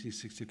from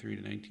 1963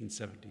 to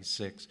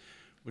 1976,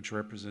 which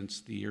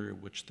represents the year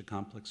at which the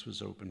complex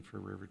was open for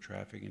river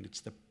traffic, and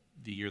it's the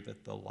year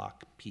that the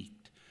lock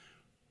peaked.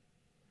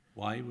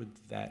 Why would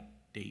that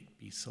date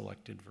be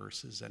selected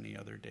versus any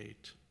other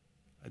date?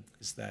 I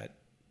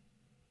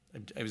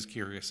was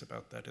curious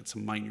about that. It's a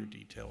minor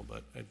detail,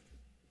 but it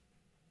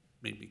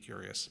made me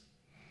curious.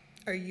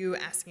 Are you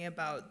asking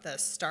about the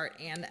start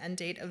and end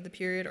date of the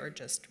period, or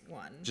just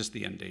one? Just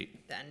the end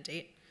date. The end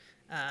date.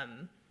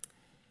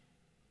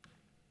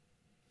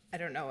 I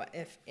don't know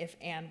if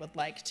Anne would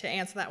like to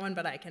answer that one,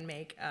 but I can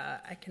make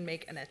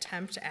an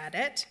attempt at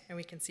it, and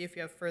we can see if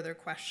you have further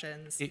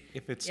questions.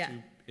 If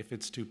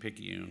it's too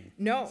picayune.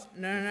 No,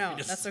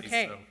 that's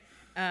okay.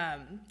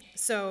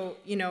 So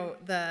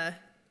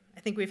I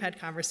think we've had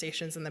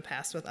conversations in the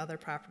past with other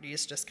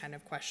properties, just kind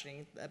of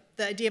questioning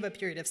the idea of a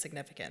period of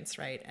significance,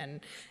 right,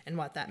 and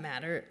what that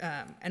matter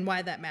and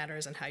why that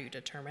matters and how you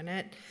determine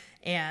it.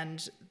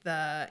 And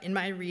in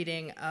my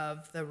reading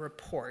of the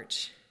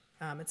report,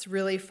 it's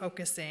really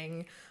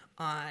focusing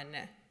on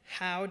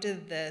how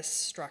did this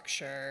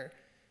structure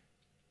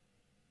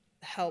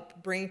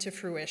help bring to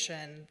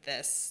fruition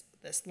this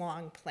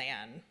long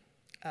plan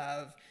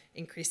of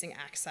increasing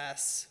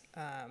access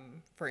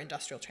for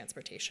industrial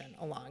transportation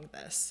along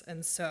this.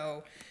 And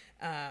so,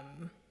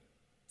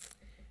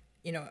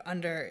 you know,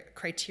 under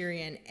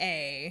criterion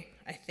A,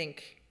 I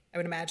think I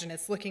would imagine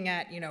it's looking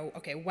at, you know,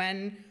 okay,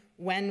 when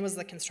was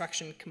the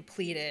construction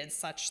completed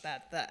such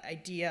that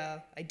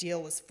the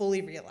ideal was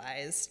fully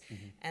realized,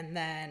 and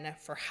then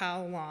for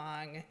how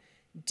long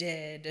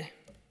did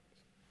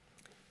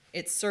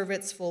it serve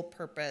its full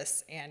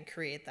purpose and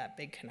create that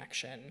big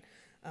connection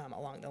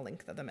along the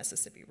length of the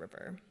Mississippi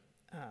River.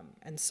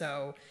 And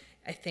so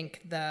I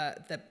think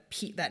the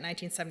peak, that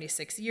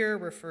 1976 year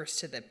refers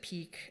to the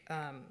peak,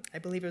 I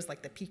believe it was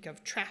like the peak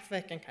of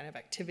traffic and kind of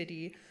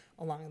activity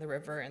along the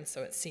river. And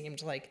so it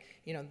seemed like,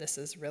 you know, this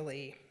is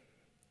really,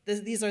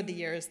 these are the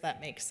years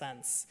that make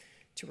sense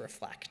to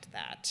reflect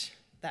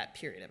that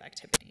period of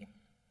activity.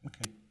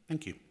 Okay,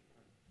 thank you.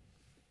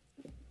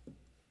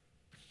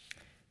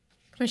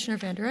 Commissioner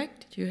Van Der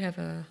Eyck, did you have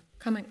a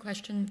comment,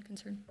 question,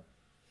 concern?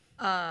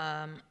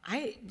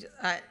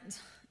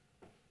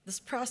 This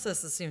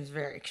process seems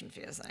very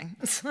confusing.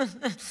 So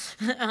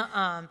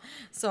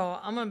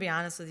I'm going to be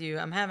honest with you.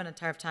 I'm having a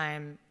tough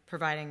time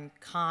providing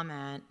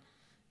comment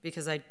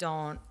because I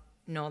don't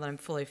know that I'm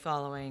fully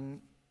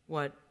following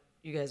what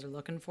you guys are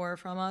looking for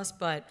from us.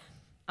 But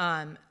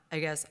I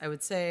guess I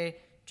would say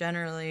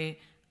generally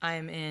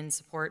I'm in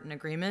support and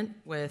agreement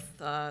with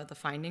the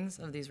findings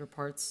of these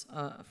reports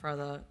for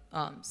the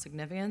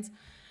significance.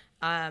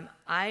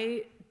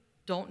 I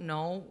don't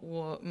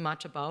know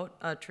much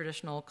about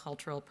traditional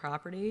cultural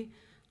property,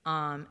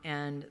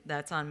 and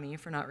that's on me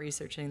for not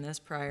researching this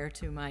prior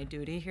to my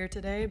duty here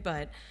today.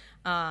 But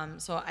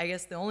so I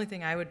guess the only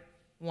thing I would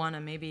want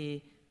to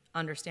maybe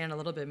understand a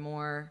little bit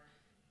more,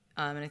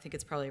 and I think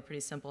it's probably a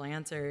pretty simple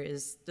answer,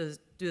 is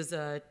does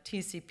a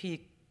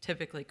TCP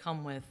typically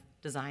come with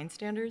design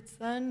standards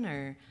then,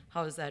 or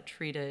how is that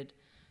treated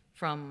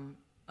from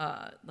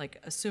like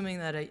assuming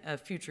that a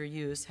future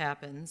use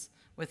happens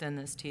within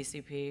this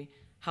TCP?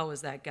 How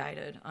is that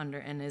guided under,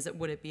 and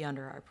would it be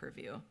under our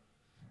purview?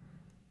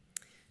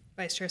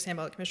 Vice Chair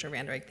Sandbolt, Commissioner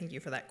Van Der Eyck, thank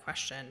you for that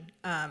question.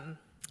 I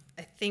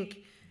think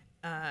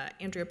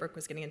Andrea Burke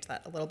was getting into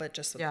that a little bit,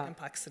 just with the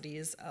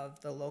complexities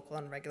of the local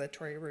and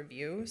regulatory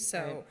review.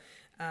 So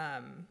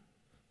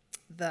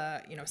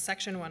the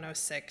Section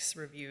 106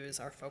 reviews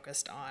are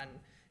focused on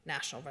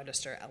National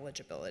Register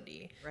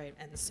eligibility. Right.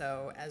 And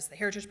so as the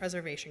Heritage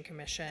Preservation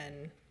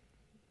Commission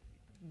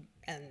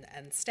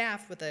and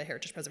staff with the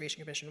Heritage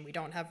Preservation Commission, we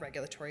don't have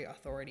regulatory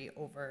authority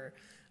over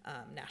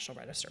National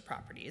Register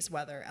properties,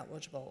 whether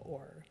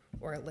eligible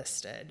or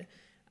listed.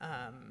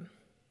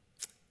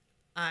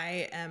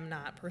 I am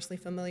not personally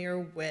familiar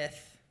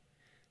with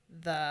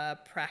the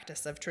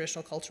practice of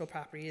traditional cultural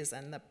properties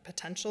and the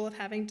potential of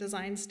having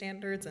design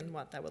standards and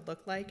what that would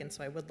look like, and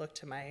so I would look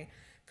to my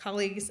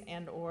colleagues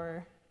and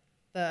or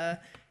the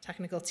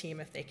technical team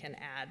if they can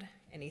add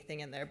anything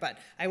in there. But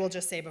I will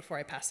just say before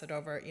I pass it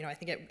over, I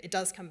think it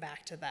does come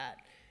back to that,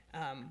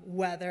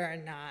 whether or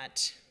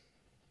not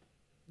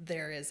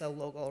there is a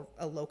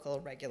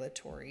local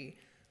regulatory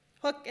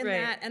hook in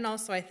that, and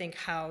also I think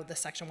how the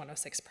Section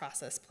 106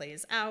 process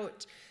plays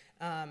out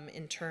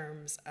in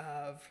terms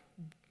of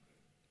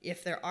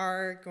if there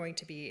are going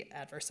to be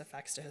adverse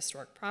effects to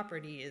historic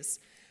properties,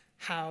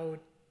 how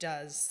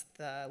does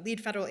the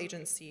lead federal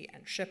agency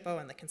and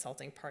SHPO and the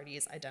consulting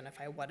parties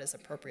identify what is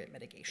appropriate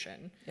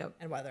mitigation,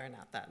 and whether or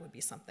not that would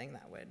be something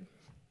that would.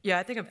 Yeah,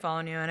 I think I'm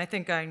following you, and I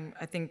think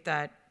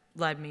that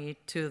led me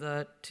to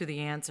the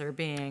answer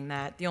being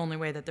that the only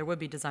way that there would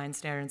be design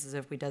standards is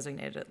if we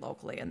designated it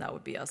locally, and that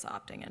would be us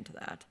opting into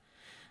that.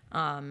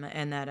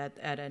 And that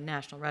at a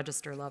National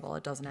Register level,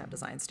 it doesn't have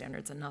design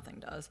standards, and nothing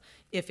does,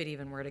 if it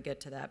even were to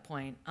get to that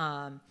point.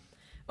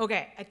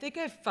 Okay, I think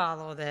I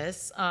follow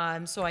this.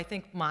 So I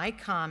think my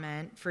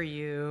comment for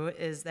you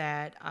is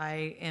that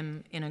I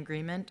am in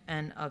agreement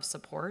and of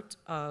support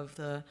of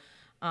the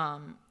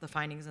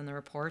findings and the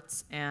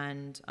reports,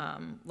 and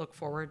look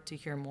forward to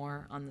hear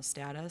more on the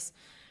status.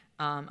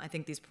 I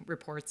think these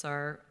reports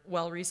are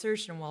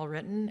well-researched and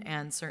well-written,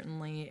 and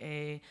certainly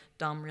a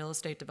dumb real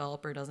estate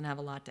developer doesn't have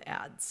a lot to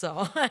add.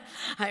 So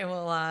I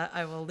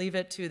will leave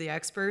it to the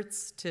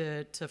experts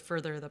to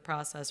further the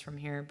process from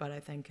here, but I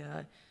think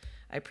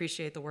I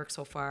appreciate the work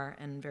so far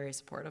and very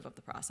supportive of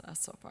the process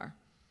so far.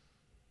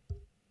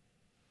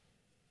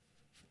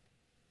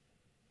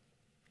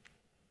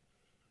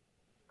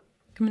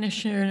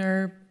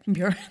 Commissioner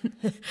Bjornberg.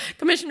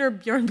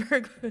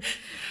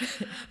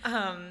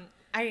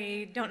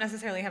 I don't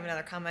necessarily have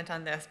another comment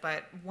on this,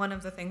 but one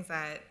of the things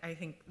that I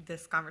think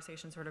this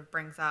conversation sort of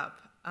brings up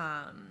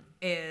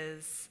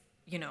is,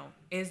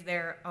 is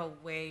there a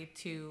way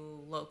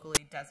to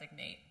locally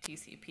designate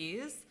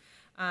TCPs?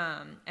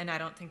 And I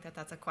don't think that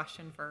that's a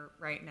question for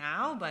right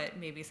now, but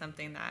maybe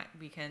something that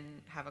we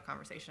can have a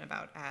conversation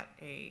about at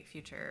a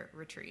future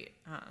retreat,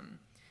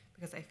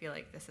 because I feel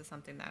like this is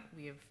something that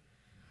we've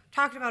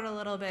talked about a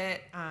little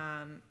bit,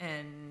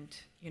 and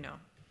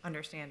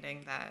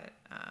understanding that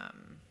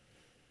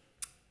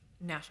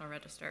National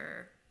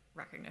Register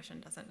recognition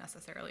doesn't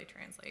necessarily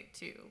translate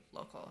to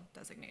local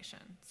designation.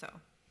 So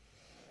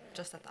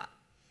just a thought.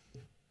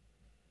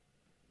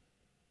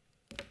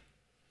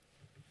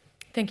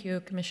 Thank you,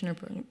 Commissioner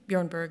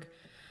Bjornberg.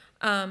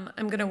 I'm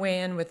going to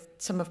weigh in with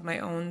some of my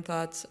own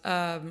thoughts.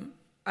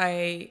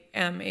 I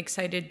am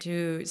excited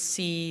to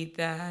see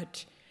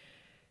that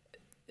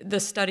the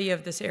study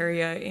of this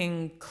area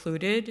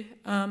included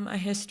a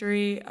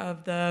history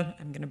of the,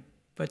 I'm going to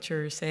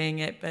butcher saying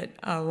it, but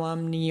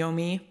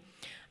Awamniyomi.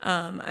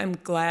 I'm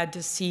glad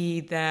to see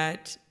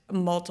that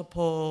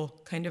multiple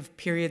kind of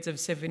periods of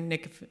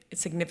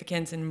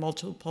significance and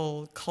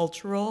multiple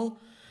cultural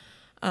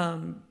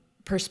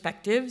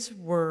perspectives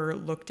were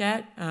looked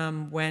at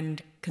when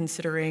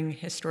considering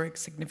historic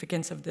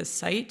significance of this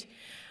site.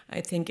 I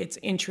think it's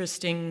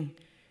interesting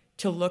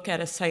to look at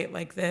a site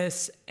like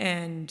this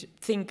and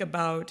think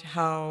about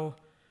how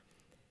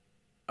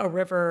a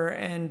river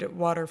and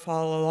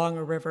waterfall along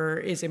a river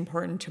is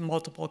important to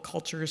multiple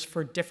cultures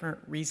for different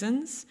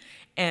reasons,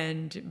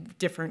 and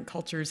different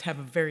cultures have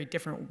a very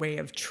different way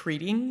of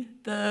treating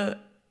the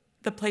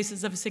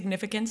places of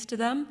significance to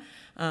them.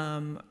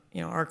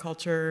 Our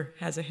culture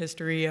has a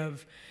history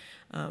of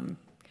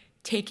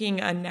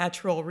taking a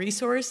natural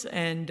resource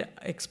and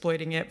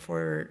exploiting it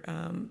for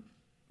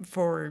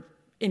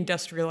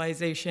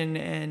industrialization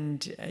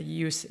and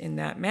use in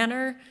that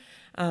manner.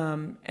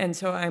 And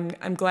so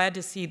I'm glad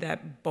to see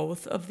that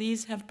both of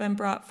these have been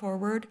brought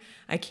forward.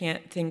 I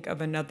can't think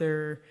of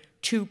another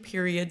two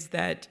periods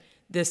that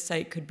this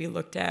site could be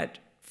looked at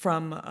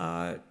from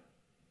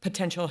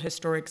potential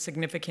historic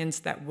significance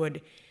that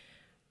would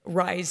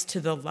rise to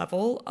the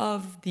level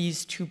of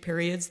these two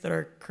periods that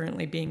are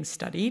currently being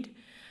studied.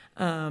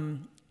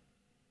 I'm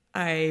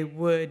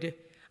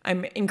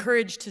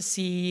encouraged to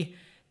see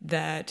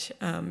that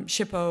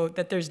SHPO,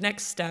 that there's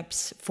next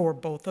steps for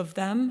both of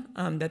them,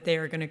 that they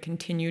are going to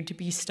continue to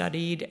be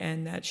studied,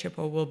 and that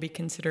SHPO will be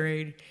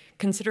considering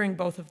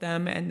both of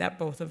them, and that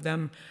both of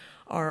them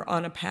are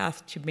on a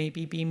path to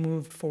maybe be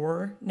moved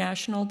for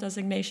national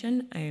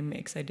designation. I am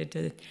excited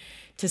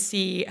to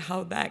see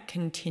how that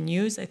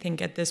continues. I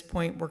think at this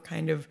point we're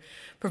kind of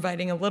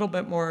providing a little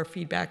bit more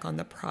feedback on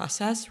the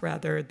process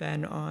rather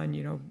than on,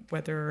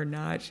 whether or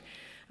not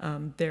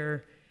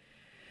their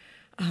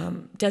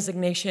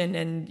designation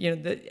and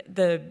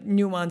the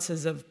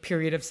nuances of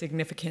period of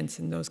significance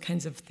and those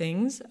kinds of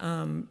things.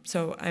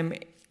 So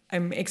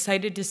I'm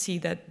excited to see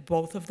that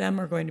both of them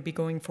are going to be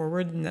going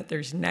forward and that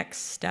there's next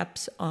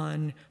steps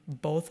on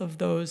both of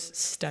those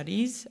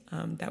studies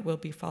that will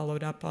be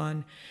followed up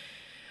on.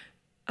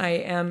 I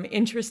am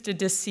interested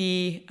to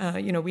see,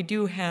 we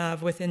do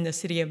have within the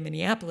city of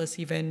Minneapolis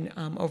even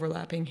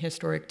overlapping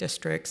historic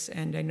districts,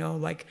 and I know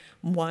like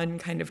one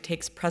kind of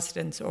takes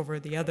precedence over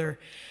the other.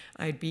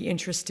 I'd be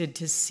interested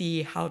to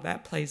see how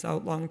that plays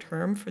out long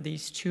term for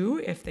these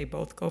two, if they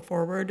both go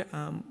forward,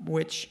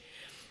 which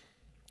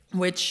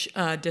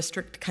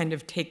district kind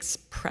of takes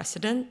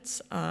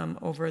precedence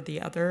over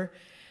the other.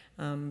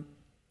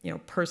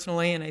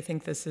 Personally, and I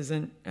think this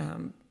isn't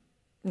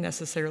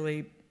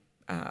necessarily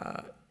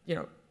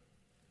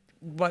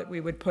what we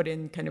would put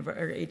in kind of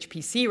our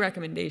HPC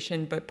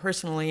recommendation, but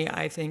personally,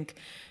 I think,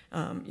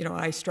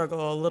 I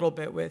struggle a little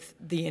bit with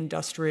the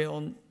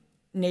industrial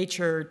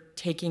nature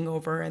taking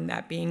over and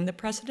that being the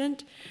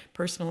precedent.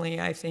 Personally,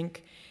 I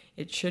think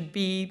it should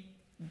be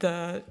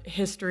the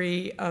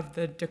history of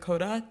the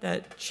Dakota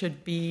that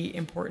should be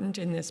important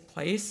in this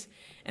place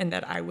and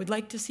that I would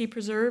like to see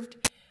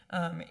preserved.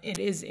 It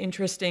is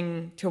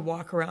interesting to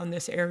walk around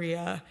this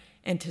area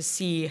and to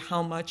see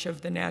how much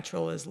of the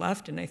natural is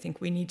left, and I think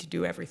we need to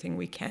do everything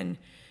we can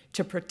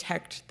to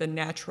protect the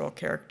natural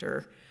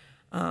character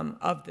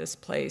of this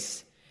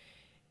place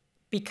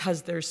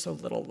because there's so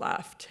little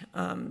left.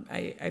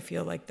 I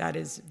feel like that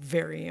is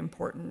very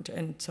important,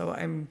 and so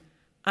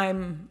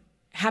I'm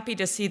happy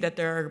to see that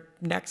there are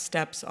next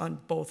steps on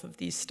both of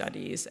these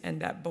studies and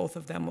that both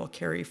of them will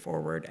carry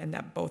forward and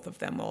that both of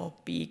them will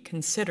be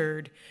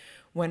considered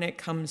when it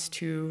comes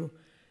to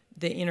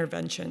the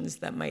interventions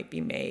that might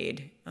be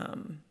made,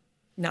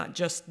 not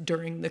just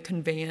during the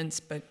conveyance,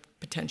 but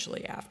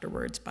potentially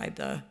afterwards by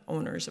the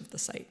owners of the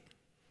site.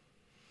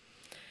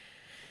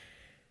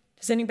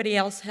 Does anybody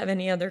else have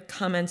any other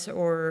comments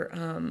or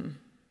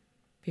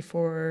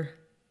before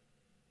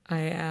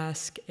I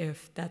ask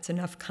if that's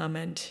enough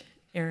comment,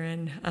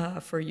 Erin,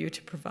 for you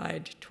to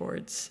provide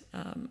towards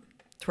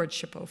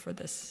SHPO for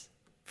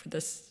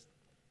this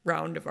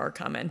round of our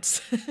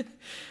comments?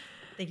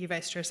 Thank you,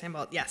 Vice Chair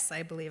Sandbolt. Yes,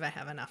 I believe I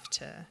have enough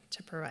to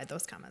provide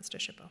those comments to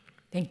SHPO.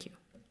 Thank you.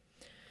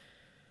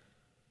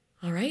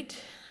 All right,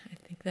 I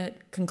think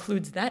that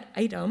concludes that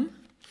item.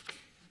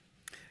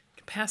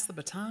 Pass the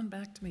baton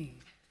back to me.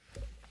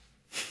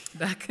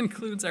 That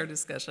concludes our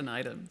discussion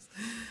items.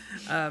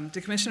 Do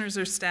commissioners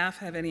or staff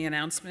have any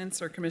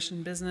announcements or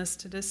commission business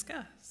to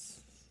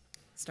discuss?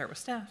 Start with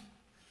staff.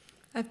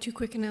 I have two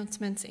quick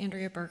announcements.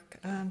 Andrea Burke,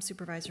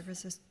 Supervisor for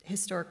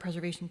Historic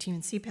Preservation Team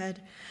in CPED.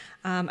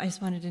 I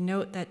just wanted to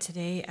note that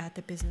today at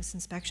the Business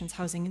Inspections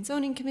Housing and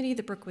Zoning Committee,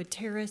 the Brookwood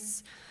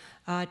Terrace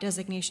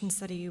Designation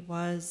study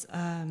was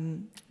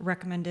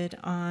recommended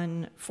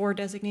for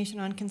designation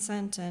on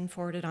consent and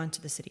forwarded on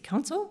to the City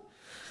Council.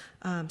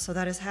 So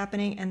that is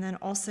happening. And then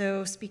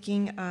also,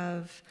 speaking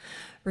of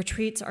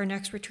retreats, our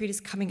next retreat is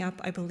coming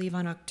up, I believe,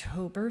 on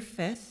October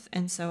 5th.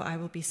 And so I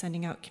will be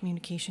sending out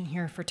communication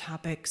here for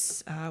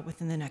topics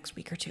within the next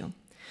week or two.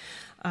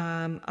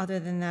 Other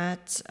than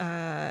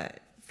that,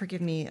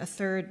 forgive me, a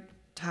third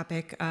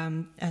topic,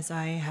 as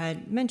I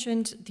had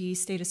mentioned, the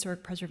State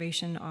Historic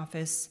Preservation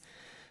Office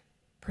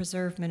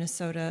Preserve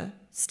Minnesota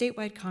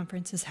statewide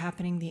conference is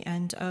happening the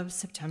end of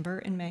September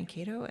in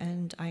Mankato,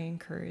 and I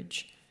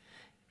encourage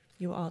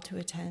you all to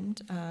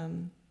attend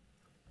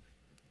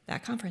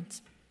that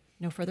conference.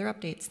 No further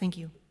updates. Thank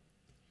you.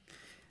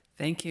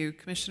 Thank you.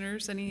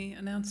 Commissioners, any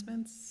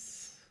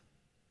announcements?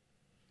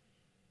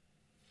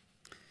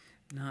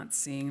 Not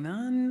seeing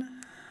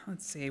none.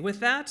 Let's see. With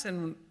that,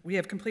 and we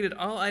have completed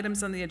all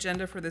items on the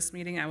agenda for this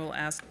meeting, I will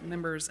ask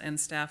members and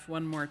staff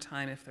one more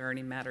time if there are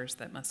any matters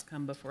that must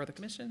come before the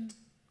commission.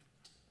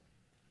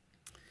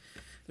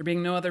 There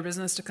being no other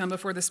business to come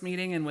before this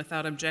meeting and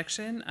without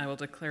objection, I will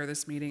declare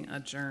this meeting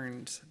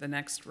adjourned. The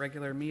next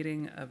regular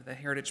meeting of the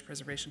Heritage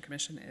Preservation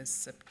Commission is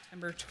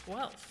September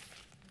 12th,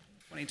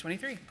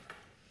 2023.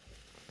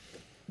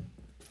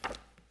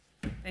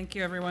 Thank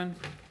you, everyone.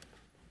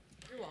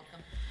 You're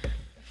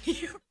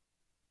welcome.